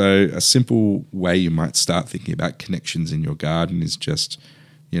 right? So a simple way you might start thinking about connections in your garden is just,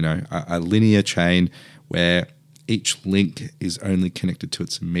 a linear chain where each link is only connected to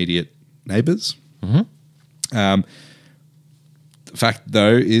its immediate neighbors. The fact,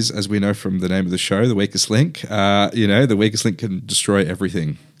 though, is, as we know from the name of the show, the weakest link, the weakest link can destroy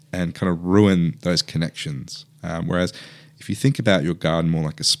everything and kind of ruin those connections. Whereas if you think about your garden more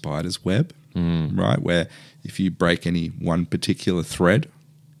like a spider's web, right, where if you break any one particular thread,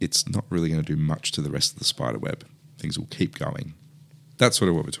 it's not really going to do much to the rest of the spider web. Things will keep going. That's sort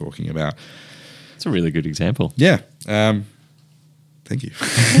of what we're talking about. It's a really good example. Yeah. Thank you.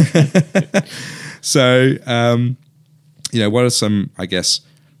 So, what are some, I guess,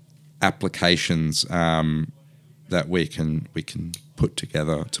 applications that we can put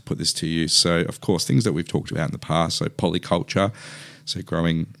together to put this to use? So, of course, things that we've talked about in the past, so polyculture, so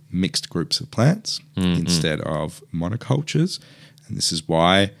growing mixed groups of plants instead of monocultures. And this is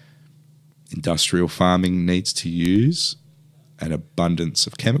why industrial farming needs to use an abundance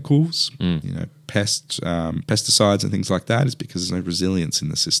of chemicals, pesticides and things like that, is because there's no resilience in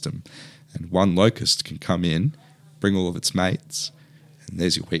the system. And one locust can come in, bring all of its mates, and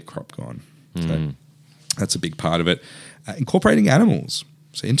there's your wheat crop gone. So that's a big part of it. Incorporating animals.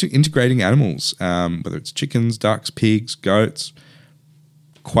 So integrating animals, whether it's chickens, ducks, pigs, goats,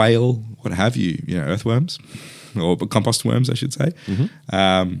 quail, what have you, earthworms or compost worms, I should say.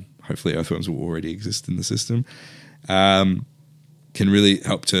 Hopefully earthworms will already exist in the system. Can really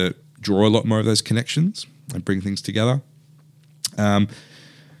help to draw a lot more of those connections and bring things together.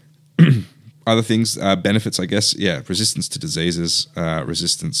 Other things, benefits, I guess, resistance to diseases,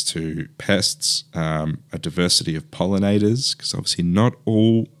 resistance to pests, a diversity of pollinators, because obviously not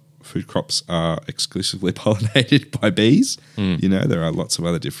all food crops are exclusively pollinated by bees. There are lots of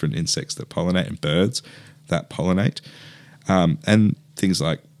other different insects that pollinate and birds that pollinate. And things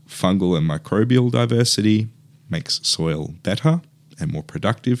like fungal and microbial diversity makes soil better and more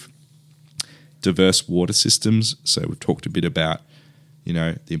productive. Diverse water systems. So we've talked a bit about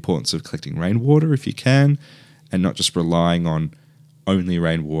the importance of collecting rainwater if you can, and not just relying on only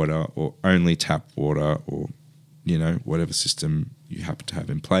rainwater or only tap water or, whatever system you happen to have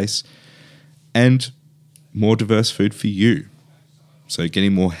in place. And more diverse food for you. So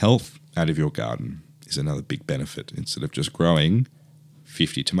getting more health out of your garden is another big benefit. Instead of just growing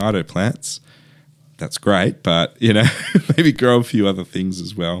 50 tomato plants, that's great, but, maybe grow a few other things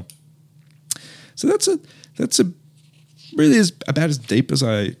as well. So that's a really is about as deep as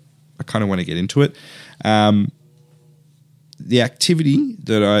I kind of want to get into it. The activity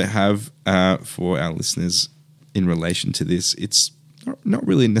that I have for our listeners in relation to this, it's not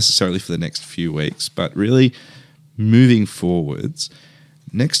really necessarily for the next few weeks, but really moving forwards.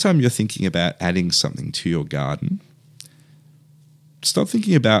 Next time you're thinking about adding something to your garden, stop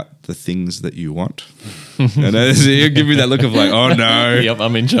thinking about the things that you want. I know you give me that look of like, oh no. Yep,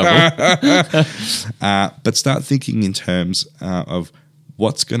 I'm in trouble. But start thinking in terms of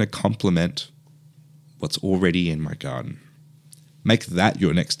what's going to complement what's already in my garden. Make that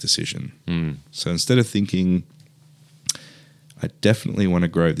your next decision. So instead of thinking, I definitely want to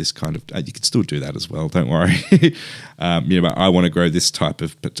grow this kind of, you can still do that as well, don't worry. But I want to grow this type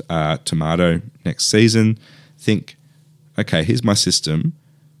of tomato next season. Think, okay, here's my system.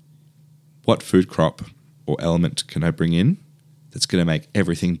 What food crop or element can I bring in that's going to make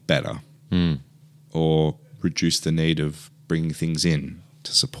everything better or reduce the need of bringing things in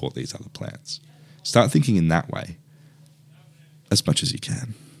to support these other plants? Start thinking in that way as much as you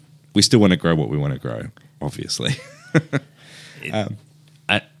can. We still want to grow what we want to grow, obviously.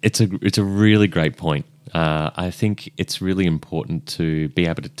 It's a really great point. I think it's really important to be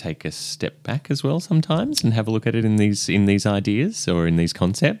able to take a step back as well sometimes and have a look at it in these ideas or in these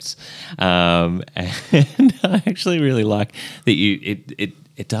concepts. And I actually really like that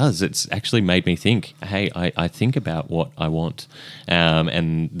it does. It's actually made me think, hey, I think about what I want,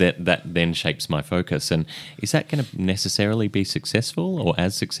 and that then shapes my focus. And is that going to necessarily be successful or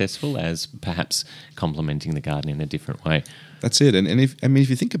as successful as perhaps complementing the garden in a different way? That's it. And if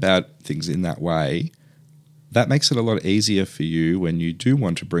you think about things in that way, that makes it a lot easier for you when you do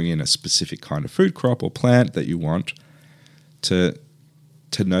want to bring in a specific kind of food crop or plant that you want to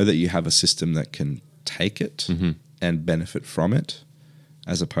know that you have a system that can take it and benefit from it,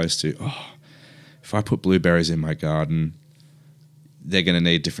 as opposed to, if I put blueberries in my garden, they're going to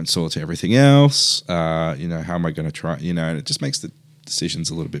need different soil to everything else. How am I going to try? And it just makes the decisions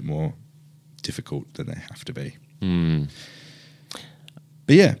a little bit more difficult than they have to be.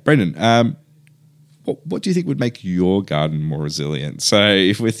 But yeah, Brendan, what do you think would make your garden more resilient? So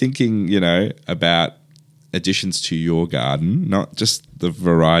if we're thinking, about additions to your garden, not just the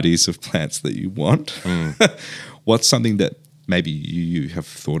varieties of plants that you want, what's something that maybe you have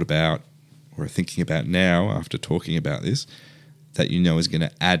thought about or are thinking about now after talking about this that is going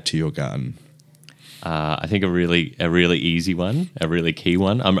to add to your garden? I think a really easy one, a really key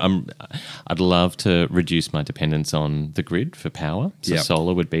one. I'd love to reduce my dependence on the grid for power. So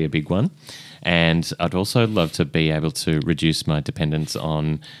solar would be a big one, and I'd also love to be able to reduce my dependence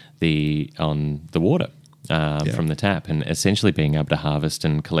on the water from the tap, and essentially being able to harvest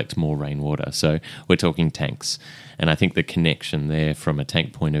and collect more rainwater. So we're talking tanks, and I think the connection there from a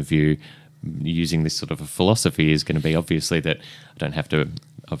tank point of view, using this sort of a philosophy, is going to be obviously that I don't have to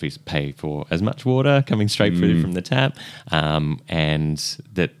obviously pay for as much water coming straight through from the tap, and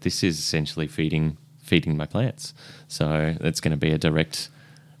that this is essentially feeding my plants. So that's going to be a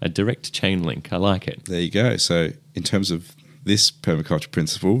direct chain link. I like it. There you go. So in terms of this permaculture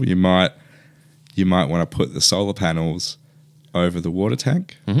principle, you might want to put the solar panels over the water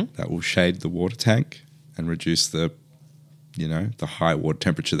tank. That will shade the water tank and reduce the high water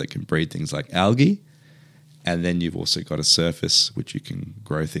temperature that can breed things like algae. And then you've also got a surface which you can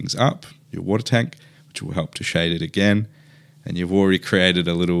grow things up, your water tank, which will help to shade it again. And you've already created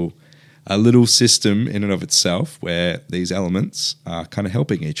a little system in and of itself where these elements are kind of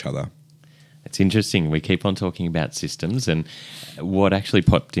helping each other. It's interesting. We keep on talking about systems, and what actually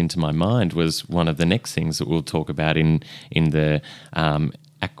popped into my mind was one of the next things that we'll talk about in the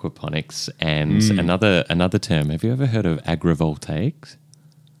aquaponics and another term. Have you ever heard of agrivoltaics?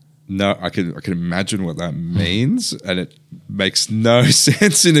 No, I can imagine what that means, and it makes no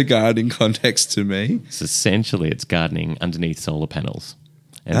sense in a gardening context to me. So essentially, it's gardening underneath solar panels.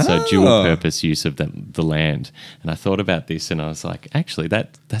 And so dual purpose use of the land. And I thought about this and I was like, actually,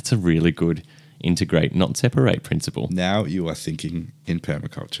 that's a really good integrate, not separate principle. Now you are thinking in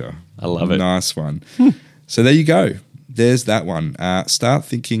permaculture. I love it. Nice one. So there you go. There's that one. Start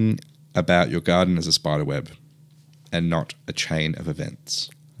thinking about your garden as a spider web and not a chain of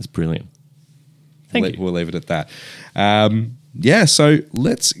events. That's brilliant. Thank you. We'll leave it at that. So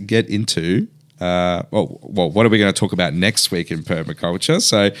let's get into what are we going to talk about next week in permaculture?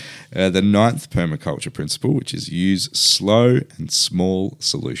 So the 9th permaculture principle, which is use slow and small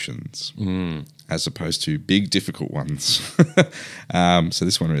solutions as opposed to big, difficult ones. So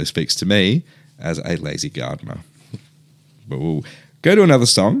this one really speaks to me as a lazy gardener. But we'll go to another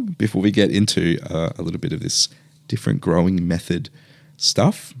song before we get into a little bit of this different growing method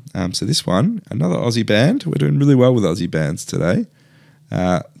stuff. So this one, another Aussie band. We're doing really well with Aussie bands today.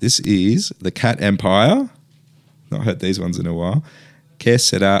 This is the Cat Empire. Not heard these ones in a while. Que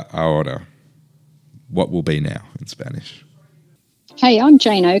será ahora? What will be now in Spanish? Hey, I'm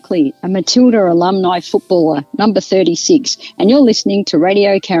Jane Oakley, a Matilda alumni footballer, number 36, and you're listening to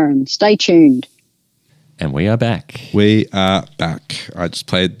Radio Karen. Stay tuned. And we are back. We are back. I just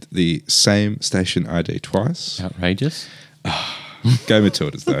played the same station ID twice. Outrageous. Go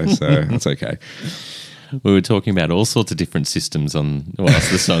Matildas though, so that's okay. We were talking about all sorts of different systems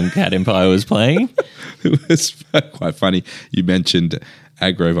whilst the song Cat Empire was playing. It was quite funny. You mentioned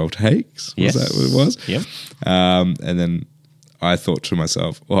agrovoltaics. Yes. Was that what it was? Yep. And then I thought to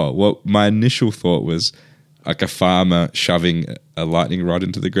myself, my initial thought was like a farmer shoving a lightning rod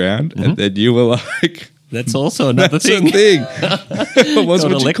into the ground. And then you were like... That's also another thing. That's a thing. What's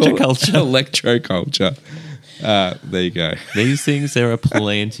what electroculture. Electroculture. There you go. These things, there are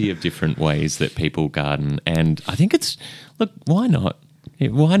plenty of different ways that people garden. And I think why not?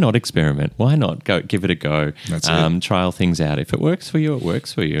 Why not experiment? Why not give it a go? That's it. Trial things out. If it works for you, it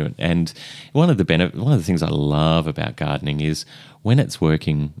works for you. And one of the things I love about gardening is when it's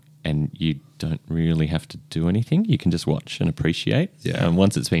working and you don't really have to do anything, you can just watch and appreciate. Yeah.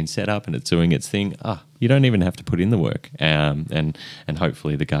 Once it's been set up and it's doing its thing, you don't even have to put in the work. And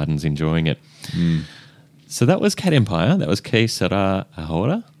hopefully the garden's enjoying it. So that was Cat Empire. That was Que Será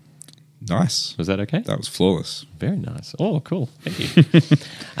Ahora. Nice. Was that okay? That was flawless. Very nice. Oh, cool. Thank you.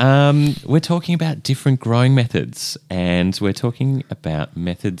 We're talking about different growing methods, and we're talking about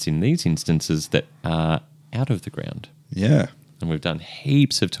methods in these instances that are out of the ground. Yeah. And we've done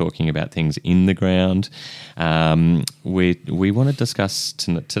heaps of talking about things in the ground. We want to discuss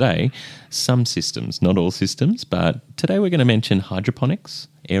today some systems, not all systems, but today we're going to mention hydroponics,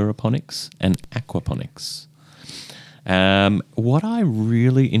 aeroponics, and aquaponics. What I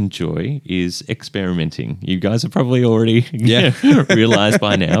really enjoy is experimenting. You guys have probably already realised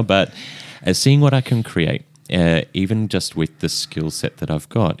by now, but seeing what I can create. Even just with the skill set that I've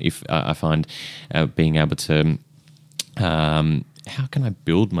got, if I find being able to... how can I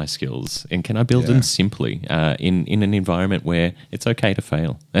build my skills, and can I build them simply in an environment where it's okay to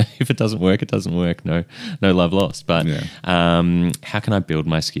fail? If it doesn't work, it doesn't work. No love lost. But how can I build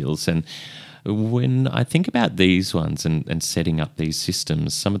my skills? And when I think about these ones and setting up these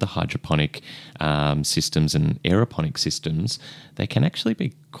systems, some of the hydroponic systems and aeroponic systems, they can actually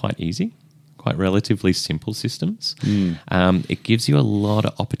be quite easy. Quite relatively simple systems. It gives you a lot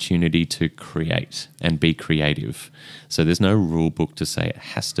of opportunity to create and be creative. So there's no rule book to say it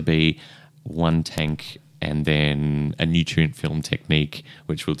has to be one tank and then a nutrient film technique,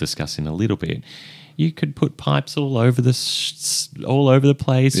 which we'll discuss in a little bit. You could put pipes all over the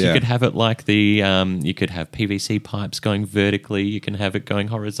place. Yeah. You could have it like you could have PVC pipes going vertically. You can have it going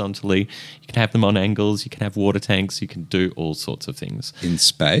horizontally. You can have them on angles. You can have water tanks. You can do all sorts of things. In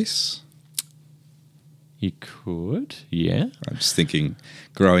space? You could, yeah. I'm just thinking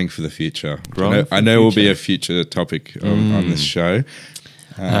growing for the future. I know will be a future topic on this show.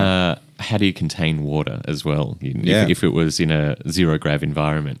 How do you contain water as well? If it was in a zero grav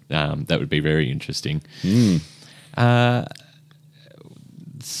environment, that would be very interesting. It's a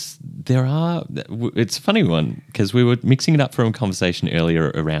funny one because we were mixing it up from a conversation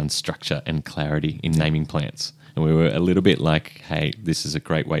earlier around structure and clarity in naming plants. And we were a little bit like, hey, this is a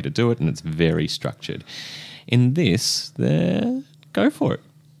great way to do it, and it's very structured. In this, go for it.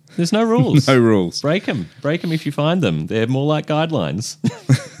 There's no rules. No rules. Break them. Break them if you find them. They're more like guidelines.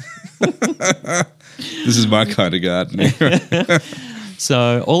 This is my kind of gardening.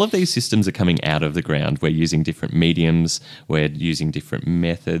 So all of these systems are coming out of the ground. We're using different mediums, we're using different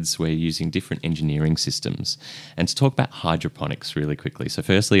methods, we're using different engineering systems. And to talk about hydroponics really quickly. So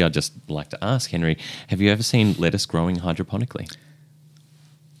firstly, I'd just like to ask, Henry, have you ever seen lettuce growing hydroponically?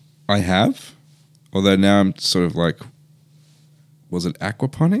 I have, although now I'm sort of like, was it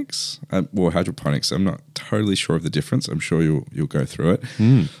aquaponics or hydroponics? I'm not totally sure of the difference. I'm sure you'll go through it.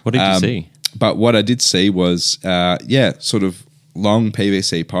 What did you see? But what I did see was, sort of long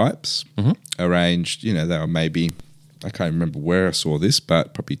PVC pipes arranged. You know, they were maybe, I can't remember where I saw this,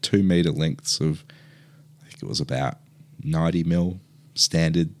 but probably 2 meter lengths of, I think it was about 90 mil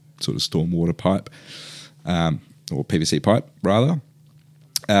standard sort of stormwater pipe, or PVC pipe rather,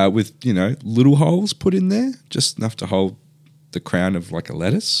 with, you know, little holes put in there, just enough to hold the crown of like a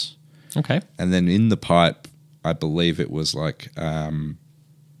lettuce. Okay. And then in the pipe, I believe it was like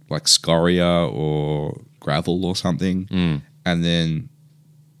scoria or gravel or something. And then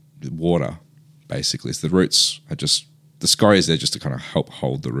water, basically. So the roots are just, the scoria is there just to kind of help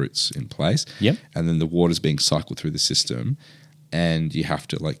hold the roots in place. Yep. And then the water's being cycled through the system, and you have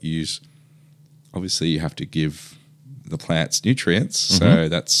to obviously you have to give the plants nutrients. So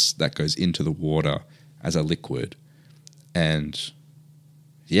that goes into the water as a liquid. And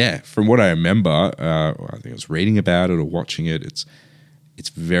yeah, from what I remember, I think I was reading about it or watching it, it's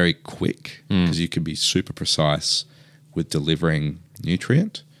very quick because you can be super precise with delivering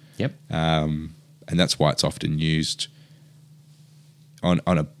nutrient. Yep. And that's why it's often used on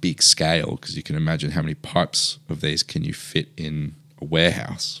a big scale, because you can imagine how many pipes of these can you fit in a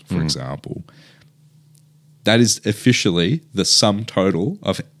warehouse, for example. That is officially the sum total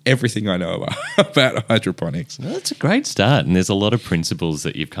of everything I know about hydroponics. Well, that's a great start, and there's a lot of principles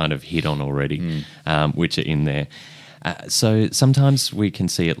that you've kind of hit on already, which are in there. So sometimes we can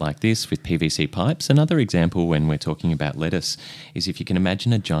see it like this with PVC pipes. Another example when we're talking about lettuce is if you can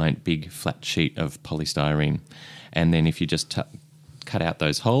imagine a giant big flat sheet of polystyrene, and then if you just cut out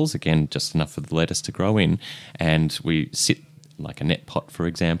those holes, again, just enough for the lettuce to grow in, and we sit like a net pot, for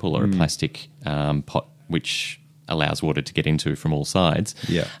example, or a plastic pot which allows water to get into from all sides.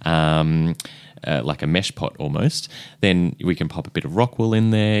 Yeah. Like a mesh pot almost, then we can pop a bit of rock wool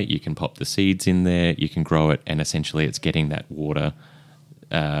in there, you can pop the seeds in there, you can grow it, and essentially it's getting that water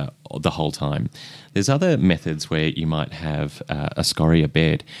the whole time. There's other methods where you might have a scoria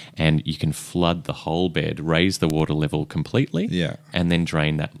bed and you can flood the whole bed, raise the water level completely, and then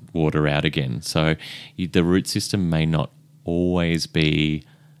drain that water out again. So the root system may not always be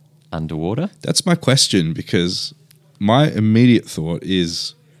underwater. That's my question, because my immediate thought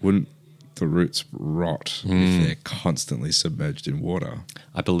is, wouldn't the roots rot if they're constantly submerged in water?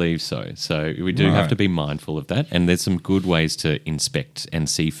 I believe so. So we do have to be mindful of that. And there's some good ways to inspect and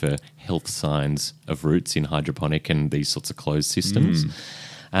see for health signs of roots in hydroponic and these sorts of closed systems.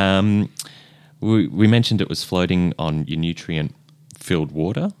 We mentioned it was floating on your nutrient-filled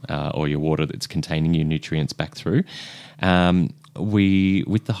water or your water that's containing your nutrients back through.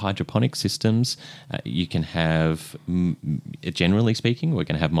 With the hydroponic systems, you can have, generally speaking, we're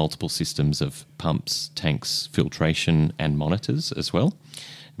going to have multiple systems of pumps, tanks, filtration, and monitors as well.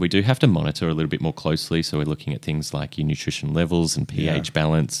 We do have to monitor a little bit more closely, so we're looking at things like your nutrition levels and pH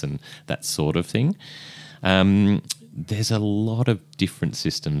balance and that sort of thing. There's a lot of different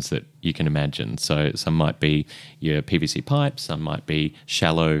systems that you can imagine. So some might be your PVC pipes, some might be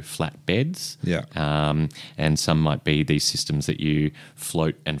shallow, flat beds, and some might be these systems that you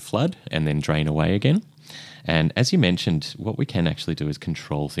float and flood and then drain away again. And as you mentioned, what we can actually do is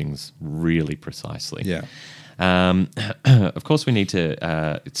control things really precisely. Of course, we need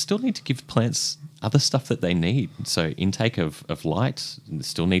to still need to give plants other stuff that they need. So intake of light,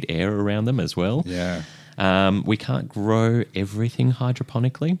 still need air around them as well. We can't grow everything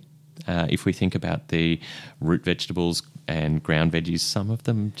hydroponically. If we think about the root vegetables and ground veggies, some of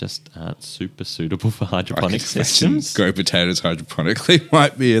them just aren't super suitable for hydroponic systems. Grow potatoes hydroponically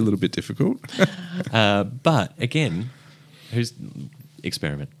might be a little bit difficult. But again,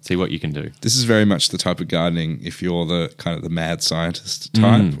 experiment, see what you can do. This is very much the type of gardening, if you're the kind of the mad scientist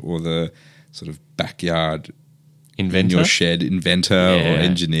type or the sort of backyard inventor, in your shed inventor or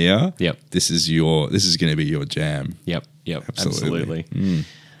engineer. This is going to be your jam. Absolutely.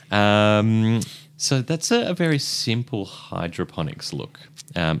 So that's a very simple hydroponics look.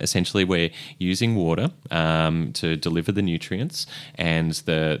 Essentially, we're using water to deliver the nutrients, and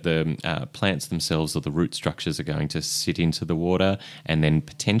the plants themselves or the root structures are going to sit into the water and then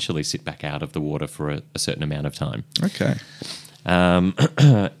potentially sit back out of the water for a certain amount of time. Okay.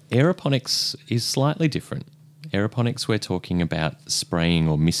 Aeroponics is slightly different. Aeroponics, we're talking about spraying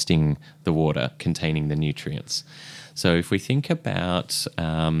or misting the water containing the nutrients. So if we think about,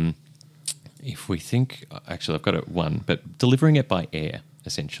 actually I've got one, but delivering it by air,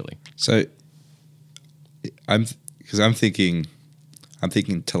 essentially. So I'm thinking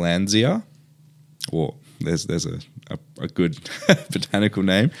Tillandsia, or there's a good botanical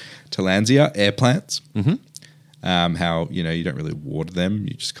name, Tillandsia, air plants. Mm-hmm. How, you don't really water them,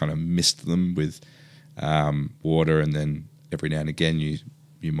 you just kind of mist them with water, and then every now and again you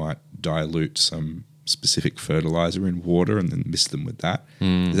might dilute some specific fertilizer in water and then mist them with that.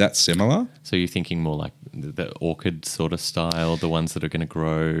 Is that similar? So you're thinking more like the orchid sort of style, the ones that are going to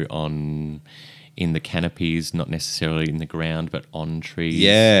grow in the canopies, not necessarily in the ground, but on trees?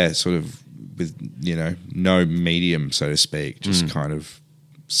 Yeah, sort of with, no medium, so to speak, just kind of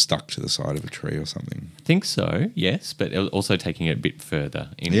stuck to the side of a tree or something. I think so, yes, but also taking it a bit further.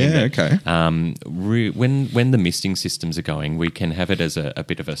 Okay. When the misting systems are going, we can have it as a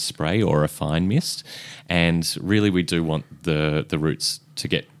bit of a spray or a fine mist, and really we do want the roots to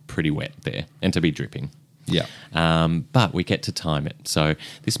get pretty wet there and to be dripping. Yeah. But we get to time it. So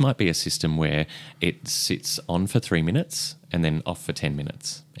this might be a system where it sits on for 3 minutes and then off for 10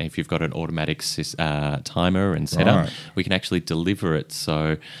 minutes. And if you've got an automatic timer and setup, we can actually deliver it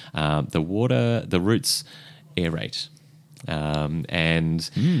so the roots aerate.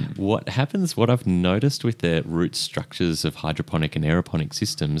 What I've noticed with the root structures of hydroponic and aeroponic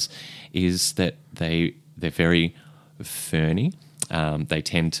systems is that they're very ferny. They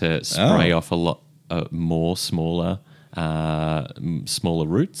tend to spray off a lot more smaller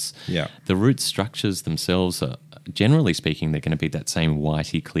roots. Yeah. The root structures themselves are, generally speaking, they're going to be that same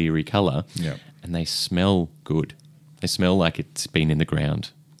whitey, cleary colour. Yeah. And they smell good. They smell like it's been in the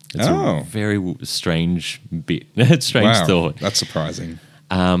ground. It's a very strange thought. That's surprising.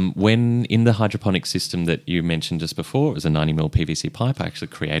 When in the hydroponic system that you mentioned just before, it was a 90mm PVC pipe. I actually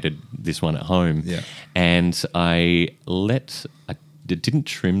created this one at home. Yeah. And I didn't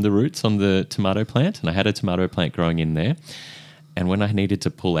trim the roots on the tomato plant, and I had a tomato plant growing in there. And when I needed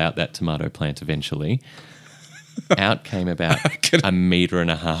to pull out that tomato plant eventually, out came about 1.5 meters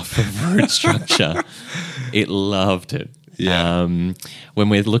of root structure. It loved it. Yeah. When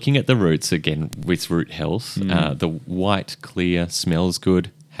we're looking at the roots, again, with root health, the white, clear, smells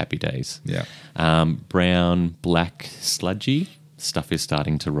good, happy days. Yeah. Brown, black, sludgy, stuff is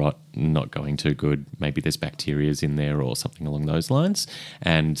starting to rot, not going too good. Maybe there's bacterias in there or something along those lines.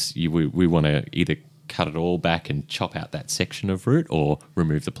 And we want to either cut it all back and chop out that section of root, or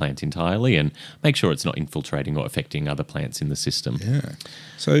remove the plant entirely and make sure it's not infiltrating or affecting other plants in the system. Yeah.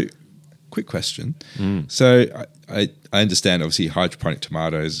 So, quick question. So, I understand, obviously, hydroponic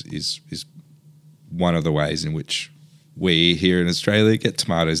tomatoes is one of the ways in which we here in Australia get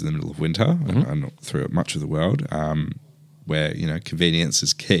tomatoes in the middle of winter, and not through much of the world, where, convenience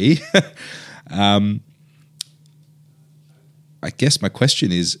is key. I guess my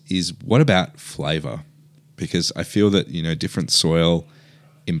question is what about flavour? Because I feel that, different soil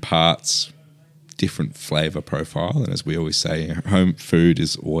imparts different flavour profile. And as we always say, home food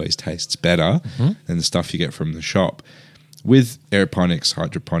always tastes better than the stuff you get from the shop. With aeroponics,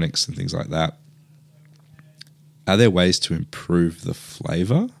 hydroponics and things like that, are there ways to improve the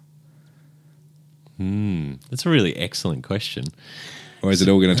flavour? That's a really excellent question. Or is it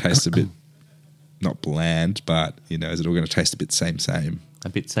all going to taste a bit, not bland, but, is it all going to taste a bit same? A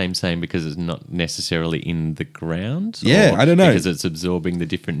bit same because it's not necessarily in the ground? Yeah, I don't know. Because it's absorbing the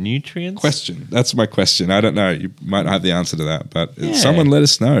different nutrients? Question. That's my question. I don't know. You might not have the answer to that, but someone let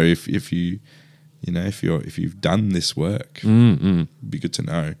us know if you, if you've done this work. It'd be good to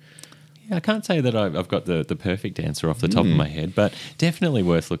know. Yeah, I can't say that I've got the perfect answer off the top of my head, but definitely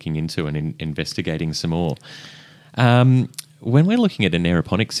worth looking into and investigating some more. When we're looking at an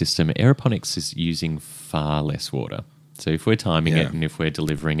aeroponic system, aeroponics is using far less water. So if we're timing it and if we're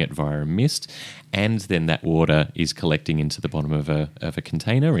delivering it via a mist, and then that water is collecting into the bottom of a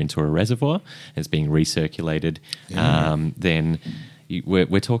container, into a reservoir, and it's being recirculated, then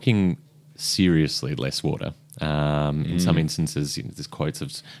we're talking seriously less water. In some instances, there's quotes of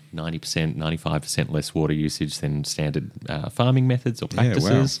 90%, 95% less water usage than standard farming methods or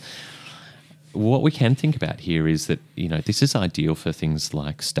practices. Yeah, wow. What we can think about here is that, this is ideal for things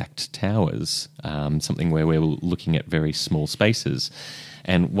like stacked towers, something where we're looking at very small spaces.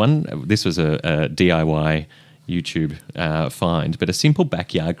 And this was a DIY YouTube find, but a simple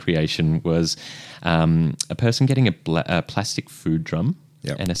backyard creation was a person getting a plastic food drum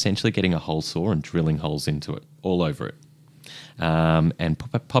and essentially getting a hole saw and drilling holes into it, all over it. And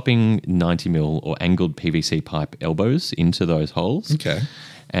popping 90mm or angled PVC pipe elbows into those holes. Okay.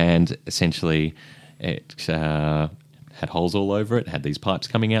 And essentially It had holes all over it, had these pipes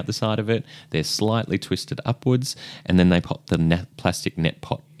coming out the side of it. They're slightly twisted upwards, and then they pop the plastic net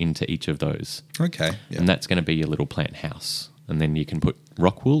pot into each of those. Okay. Yeah. And that's going to be your little plant house. And then you can put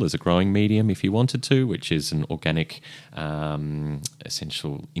rock wool as a growing medium if you wanted to, which is an organic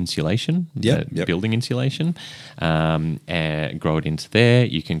essential insulation, building insulation. And grow it into there.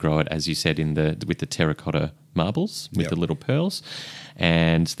 You can grow it, as you said, with the terracotta marbles, with the little pearls.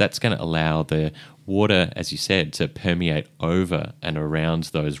 And that's going to allow the water, as you said, to permeate over and around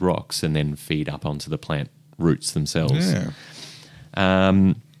those rocks and then feed up onto the plant roots themselves. Yeah.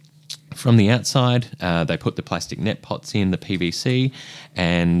 From the outside, they put the plastic net pots in, the PVC,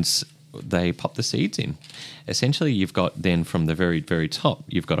 and they pop the seeds in. Essentially, you've got then from the very, very top,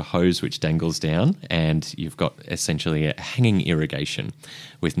 you've got a hose which dangles down, and you've got essentially a hanging irrigation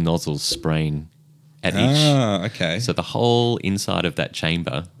with nozzles spraying at each. Ah, okay. So the whole inside of that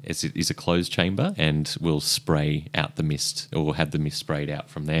chamber is a closed chamber and will spray out the mist, or will have the mist sprayed out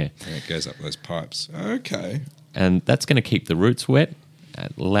from there. Yeah, it goes up those pipes. Okay. And that's going to keep the roots wet,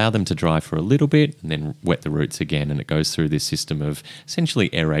 allow them to dry for a little bit, and then wet the roots again. And it goes through this system of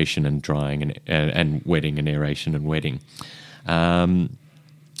essentially aeration and drying and wetting and aeration and wetting.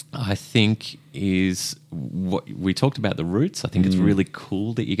 I think is what we talked about the roots. I think it's really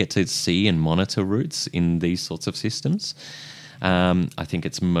cool that you get to see and monitor roots in these sorts of systems. I think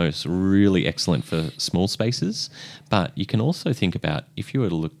it's most really excellent for small spaces, but you can also think about if you were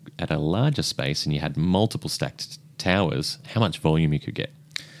to look at a larger space and you had multiple stacked towers, how much volume you could get.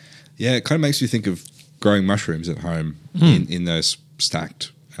 Yeah, it kind of makes you think of growing mushrooms at home in those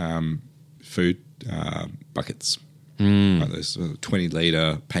stacked food buckets, like those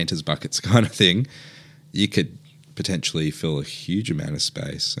 20-litre painter's buckets kind of thing. You could potentially fill a huge amount of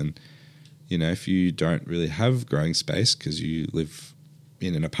space. And, you know, if you don't really have growing space because you live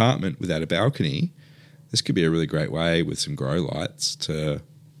in an apartment without a balcony, this could be a really great way with some grow lights to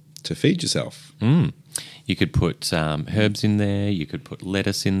feed yourself. You could put herbs in there. You could put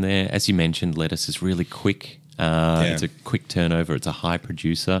lettuce in there. As you mentioned, lettuce is really quick. It's a quick turnover. It's a high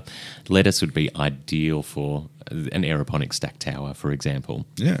producer. Lettuce would be ideal for an aeroponic stack tower, for example.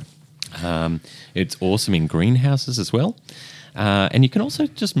 Yeah. It's awesome in greenhouses as well. And you can also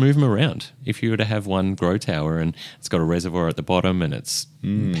just move them around. If you were to have one grow tower and it's got a reservoir at the bottom and it's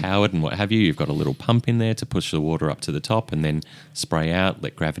powered and what have you, you've got a little pump in there to push the water up to the top and then spray out,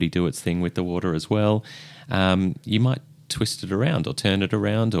 let gravity do its thing with the water as well. You might twist it around or turn it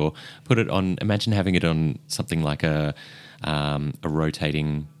around or put it on, imagine having it on something like a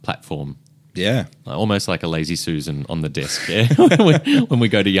rotating platform. Yeah. Almost like a lazy Susan on the desk when we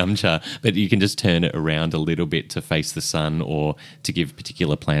go to Yumcha. But you can just turn it around a little bit to face the sun or to give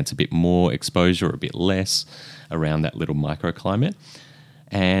particular plants a bit more exposure or a bit less around that little microclimate.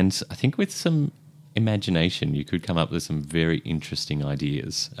 And I think with some imagination, you could come up with some very interesting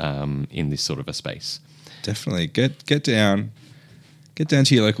ideas in this sort of a space. Definitely. Get down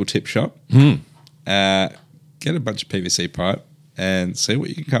to your local tip shop, get a bunch of PVC pipe and see what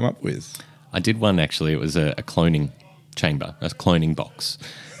you can come up with. I did one actually. It was a cloning chamber, a cloning box.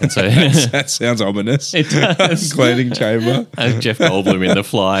 And so that sounds ominous. It does. Cloning chamber. Jeff Goldblum in The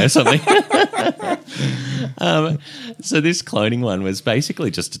Fly or something. So this cloning one was basically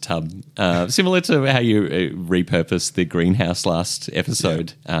just a tub, similar to how you repurposed the greenhouse last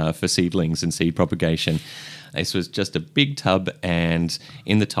episode for seedlings and seed propagation. This was just a big tub, and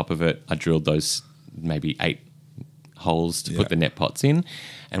in the top of it, I drilled those maybe 8 holes to put the net pots in.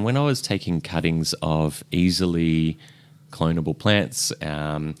 And when I was taking cuttings of easily clonable plants,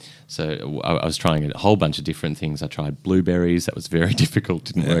 so I was trying a whole bunch of different things. I tried blueberries. That was very difficult,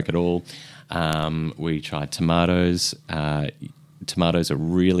 didn't work at all. We tried tomatoes. Tomatoes are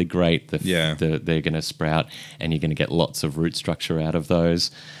really great. They're going to sprout and you're going to get lots of root structure out of those.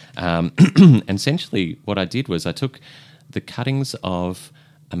 And essentially what I did was I took the cuttings of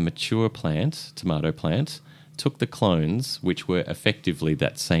a mature plant, tomato plant, took the clones, which were effectively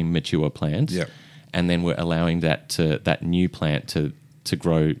that same mature plant, and then we're allowing that new plant to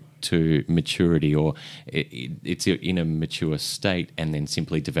grow to maturity, or it's in a mature state, and then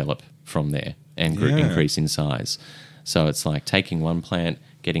simply develop from there and increase in size. So it's like taking one plant,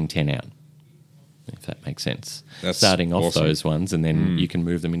 getting 10 out, if that makes sense. That's starting off awesome. those ones, and then you can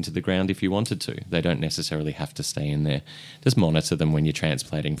move them into the ground if you wanted to. They don't necessarily have to stay in there. Just monitor them when you're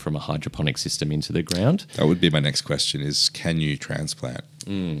transplanting from a hydroponic system into the ground. That would be my next question is, can you transplant?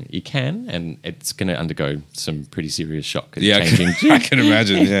 You can, and it's going to undergo some pretty serious shock. I can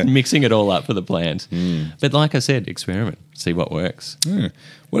imagine, mixing it all up for the plant. But like I said, experiment, see what works.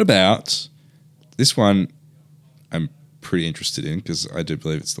 What about this one? I'm pretty interested in because I do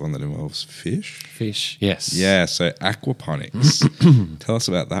believe it's the one that involves fish. Fish, yes. Yeah, so aquaponics. Tell us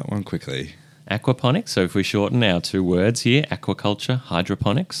about that one quickly. Aquaponics, so if we shorten our two words here, aquaculture,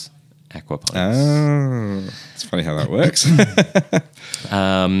 hydroponics, aquaponics. Oh, it's funny how that works.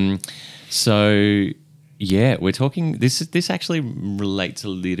 So, yeah, we're talking. This actually relates a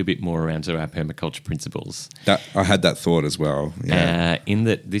little bit more around to our permaculture principles. I had that thought as well. Yeah, in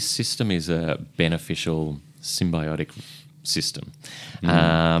that this system is a beneficial symbiotic system.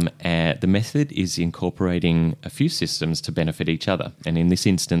 And the method is incorporating a few systems to benefit each other. And in this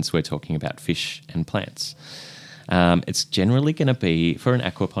instance, we're talking about fish and plants. It's generally going to be, for an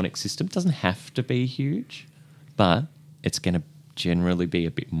aquaponic system, it doesn't have to be huge, but it's going to generally be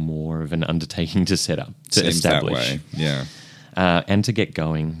a bit more of an undertaking to set up, to Seems establish. that way. Yeah. And to get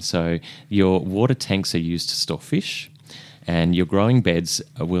going. So your water tanks are used to store fish, and your growing beds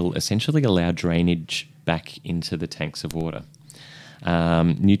will essentially allow drainage back into the tanks of water.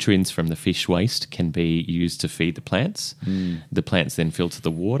 Nutrients from the fish waste can be used to feed the plants. The plants then filter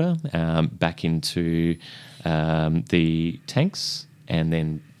the water back into the tanks, and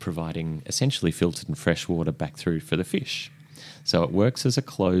then providing essentially filtered and fresh water back through for the fish. So it works as a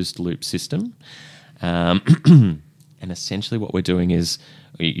closed loop system. And essentially what we're doing is,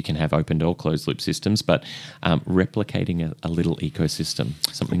 you can have open or closed loop systems, but replicating a little ecosystem,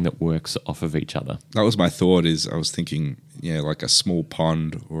 something that works off of each other. That was my thought. I was thinking, like a small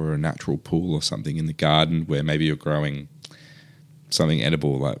pond or a natural pool or something in the garden where maybe you're growing something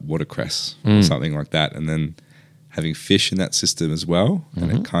edible like watercress or something like that, and then having fish in that system as well,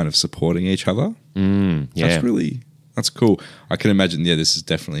 and it kind of supporting each other. Yeah. That's cool. I can imagine, this is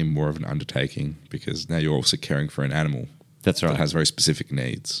definitely more of an undertaking because now you're also caring for an animal. That's right. That has very specific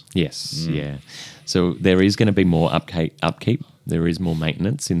needs. Yes, yeah. So there is going to be more upkeep. There is more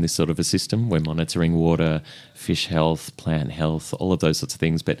maintenance in this sort of a system. We're monitoring water, fish health, plant health, all of those sorts of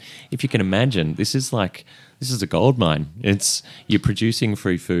things. But if you can imagine, this is a gold mine. You're producing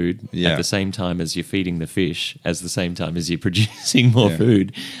free food at the same time as you're feeding the fish, at the same time as you're producing more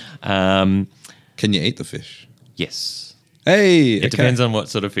food. Can you eat the fish? Yes. Hey, it depends on what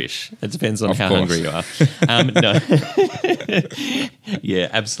sort of fish. It depends on how hungry you are. No. Yeah,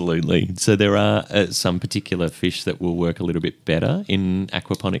 absolutely. So there are some particular fish that will work a little bit better in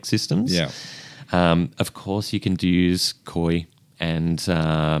aquaponic systems. Yeah. Of course, you can use koi and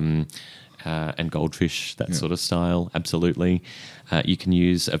goldfish, that sort of style. Absolutely. You can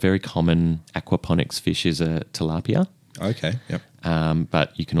use a very common aquaponics fish is a tilapia. Okay. Yep.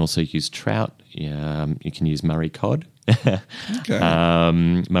 But you can also use trout. You can use Murray cod. Okay.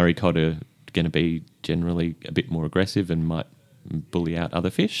 Murray cod are going to be generally a bit more aggressive and might bully out other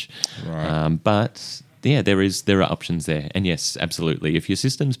fish. Right. But yeah, there are options there. And yes, absolutely. If your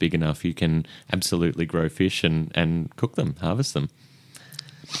system's big enough, you can absolutely grow fish and cook them, harvest them.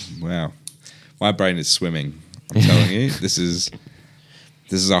 Wow. My brain is swimming. I'm telling you, this is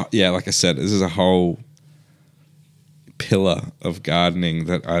like I said, this is a whole pillar of gardening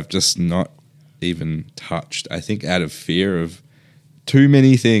that I've just not even touched. I think out of fear of too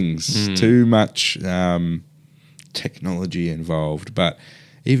many things, too much technology involved. But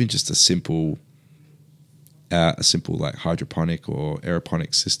even just a simple like hydroponic or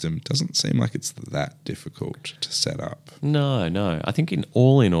aeroponic system doesn't seem like it's that difficult to set up. No. I think in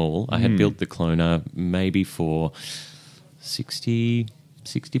all, I had built the cloner maybe for $60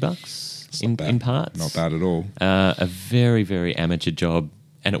 in parts. Not bad at all. A very, very amateur job,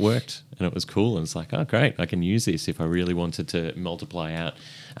 and it worked, and it was cool. And it's like, oh, great, I can use this if I really wanted to multiply out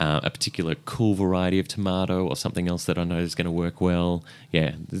a particular cool variety of tomato or something else that I know is going to work well.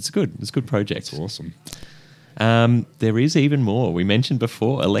 Yeah, it's good. It's a good project. It's awesome. There is even more. We mentioned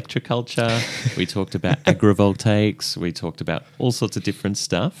before electroculture. We talked about agrivoltaics. We talked about all sorts of different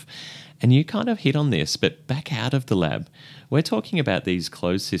stuff. And you kind of hit on this, but back out of the lab, we're talking about these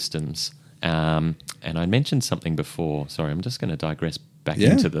closed systems. And I mentioned something before. Sorry, I'm just going to digress back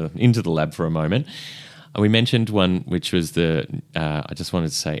into the lab for a moment. We mentioned one which was I just wanted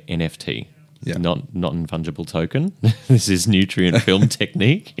to say NFT. Yeah. Not non-fungible token. This is nutrient film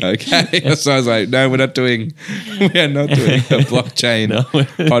technique. Okay. So I was like, no, we're not doing a blockchain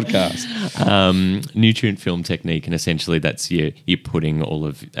podcast. Nutrient film technique, and essentially that's you're putting all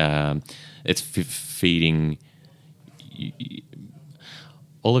of it's feeding.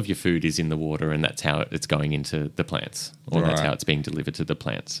 All of your food is in the water, and that's how it's going into the plants, or that's how it's being delivered to the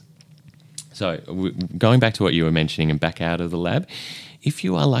plants. So going back to what you were mentioning and back out of the lab, if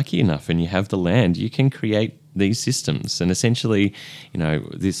you are lucky enough and you have the land, you can create these systems. And essentially,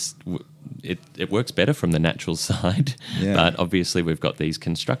 it works better from the natural side, but obviously we've got these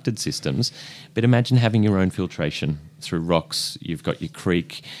constructed systems. But imagine having your own filtration through rocks. You've got your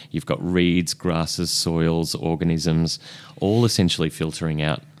creek, you've got reeds, grasses, soils, organisms, all essentially filtering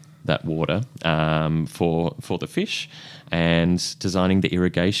out that water for the fish, and designing the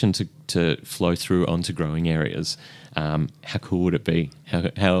irrigation to flow through onto growing areas. How cool would it be?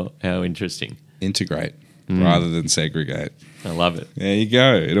 How interesting. Integrate rather than segregate. I love it. There you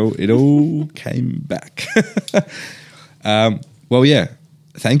go. It all came back. Well, yeah.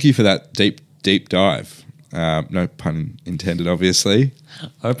 Thank you for that deep dive. No pun intended, obviously.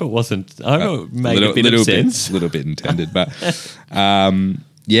 I hope it wasn't. I hope it made a bit of sense. A little bit intended, but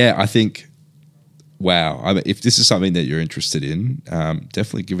yeah, I think. Wow. I mean, if this is something that you're interested in,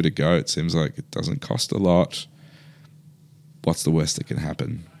 definitely give it a go. It seems like it doesn't cost a lot. What's the worst that can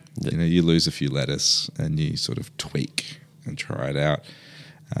happen? You know, you lose a few lettuce and you sort of tweak and try it out.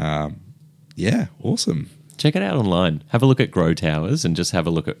 Yeah, awesome. Check it out online. Have a look at grow towers and just have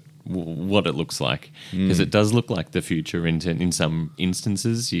a look at what it looks like, because it does look like the future in some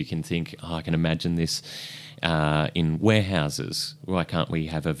instances. You can think, I can imagine this in warehouses. Why can't we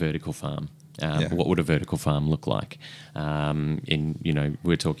have a vertical farm? What would a vertical farm look like?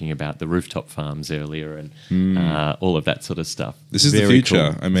 We're talking about the rooftop farms earlier and all of that sort of stuff. This is the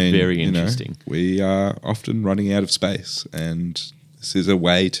future. Cool. I mean, very interesting. We are often running out of space, and this is a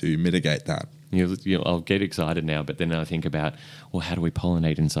way to mitigate that. I'll get excited now, but then I think about, well, how do we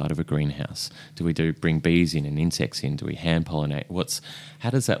pollinate inside of a greenhouse? Do we bring bees in and insects in? Do we hand pollinate? How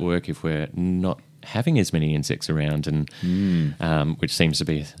does that work if we're not having as many insects around, and which seems to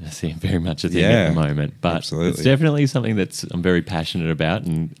be very much a thing at the moment. But absolutely. It's definitely something I'm very passionate about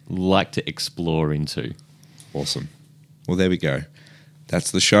and like to explore into. Awesome. Well, there we go.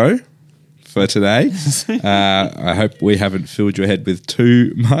 That's the show for today. I hope we haven't filled your head with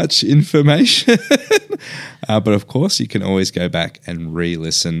too much information. But of course, you can always go back and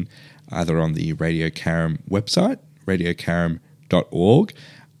re-listen either on the Radio Caram website, radiocaram.org,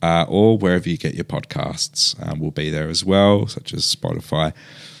 or wherever you get your podcasts. We'll be there as well, such as Spotify.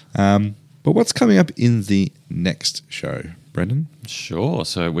 But what's coming up in the next show, Brendan? Sure.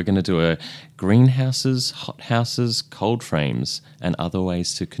 So we're going to do a greenhouses, hothouses, cold frames, and other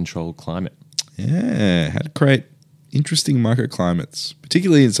ways to control climate. Yeah, how to create interesting microclimates,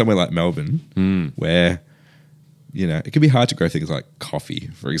 particularly in somewhere like Melbourne, where, it can be hard to grow things like coffee,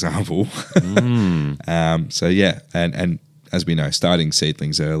 for example. So yeah, and as we know, starting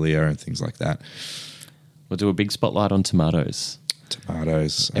seedlings earlier and things like that. We'll do a big spotlight on tomatoes.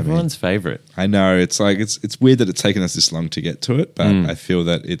 Everyone's favourite. I know. It's like it's weird that it's taken us this long to get to it, but I feel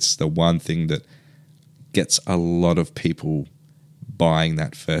that it's the one thing that gets a lot of people buying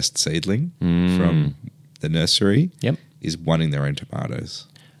that first seedling from the nursery. Yep. Is wanting their own tomatoes.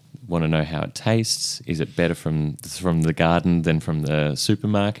 Want to know how it tastes? Is it better from the garden than from the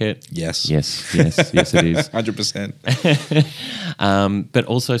supermarket? Yes, it is. 100%. But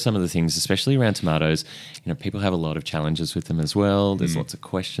also some of the things, especially around tomatoes, people have a lot of challenges with them as well. There's lots of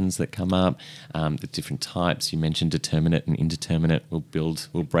questions that come up. The different types. You mentioned determinate and indeterminate. We'll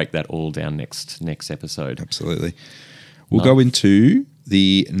break that all down next episode. Absolutely. We'll go into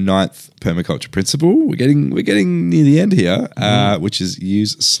the 9th permaculture principle. We're getting near the end here, which is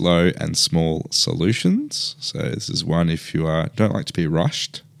use slow and small solutions. So this is one if you don't like to be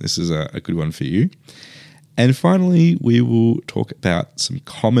rushed. This is a good one for you. And finally, we will talk about some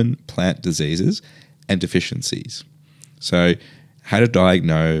common plant diseases and deficiencies. So how to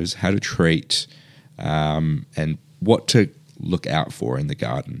diagnose, how to treat, and what to look out for in the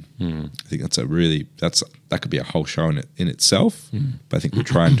garden. I think that could be a whole show in itself. But I think we'll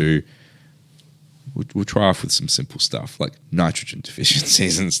try and we'll try off with some simple stuff like nitrogen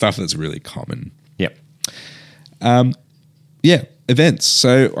deficiencies and stuff that's really common. Yep. Events.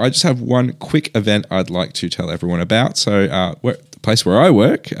 So I just have one quick event I'd like to tell everyone about. So the place where I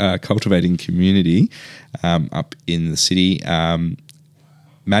work, Cultivating Community, up in the city,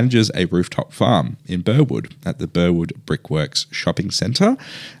 manages a rooftop farm in Burwood at the Burwood Brickworks Shopping Centre,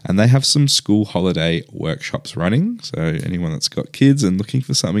 and they have some school holiday workshops running. So anyone that's got kids and looking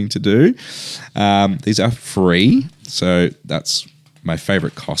for something to do, these are free. So that's my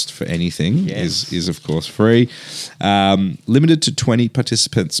favourite cost for anything is of course free. Limited to 20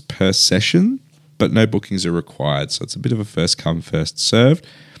 participants per session, but no bookings are required. So it's a bit of a first come, first served,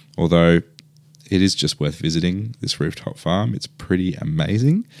 although it is just worth visiting this rooftop farm. It's pretty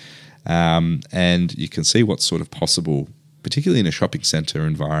amazing. And you can see what's sort of possible, particularly in a shopping centre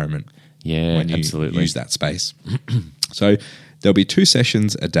environment. Yeah, when you absolutely. use that space. So there'll be 2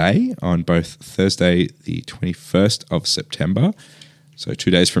 sessions a day on both Thursday, the 21st of September. so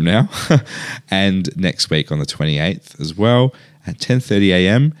 2 days from now, and next week on the 28th as well at 10:30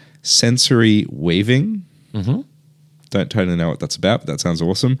 a.m. Sensory weaving. Mm-hmm. Don't totally know what that's about, but that sounds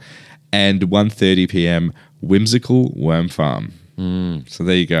awesome. And 1:30 p.m. Whimsical Worm Farm. So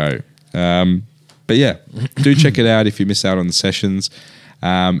there you go. But yeah, do check it out if you miss out on the sessions.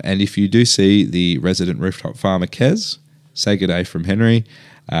 And if you do see the resident rooftop farmer, Kez, say good day from Henry,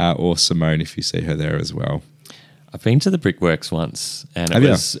 or Simone if you see her there as well. I've been to the Brickworks once, and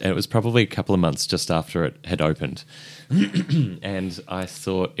it was probably a couple of months just after it had opened. And I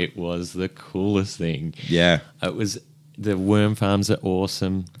thought it was the coolest thing. Yeah. It was, the worm farms are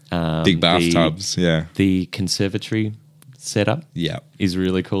awesome. Big bathtubs, yeah. The conservatory setup is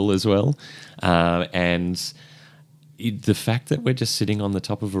really cool as well. And the fact that we're just sitting on the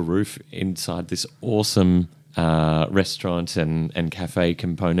top of a roof inside this awesome restaurant and cafe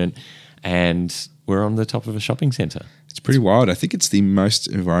component, and we're on the top of a shopping centre. It's pretty wild. I think it's the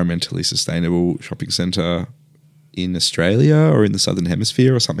most environmentally sustainable shopping centre in Australia or in the Southern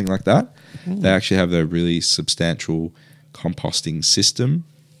Hemisphere or something like that. They actually have a really substantial composting system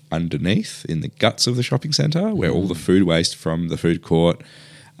underneath in the guts of the shopping centre where all the food waste from the food court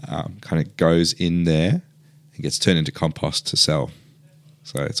kind of goes in there and gets turned into compost to sell.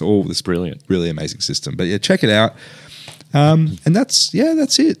 So it's all this brilliant, really amazing system. But yeah, check it out. And that's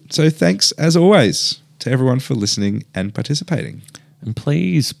it. So thanks as always to everyone for listening and participating. And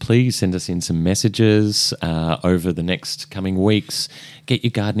please send us in some messages over the next coming weeks. Get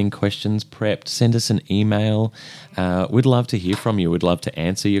your gardening questions prepped. Send us an email. We'd love to hear from you. We'd love to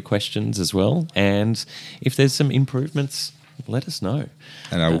answer your questions as well. And if there's some improvements, let us know.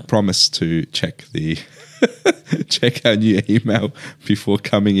 And I will promise to check check our new email before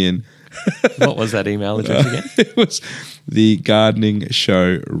coming in. What was that email address again? It was the gardening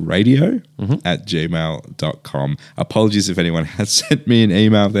show radio at gmail.com. Apologies if anyone has sent me an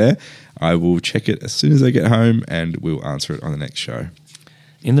email there. I will check it as soon as I get home and we'll answer it on the next show.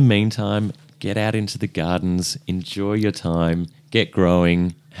 In the meantime, get out into the gardens, enjoy your time, get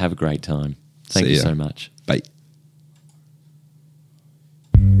growing, have a great time. Thank you so much. Bye.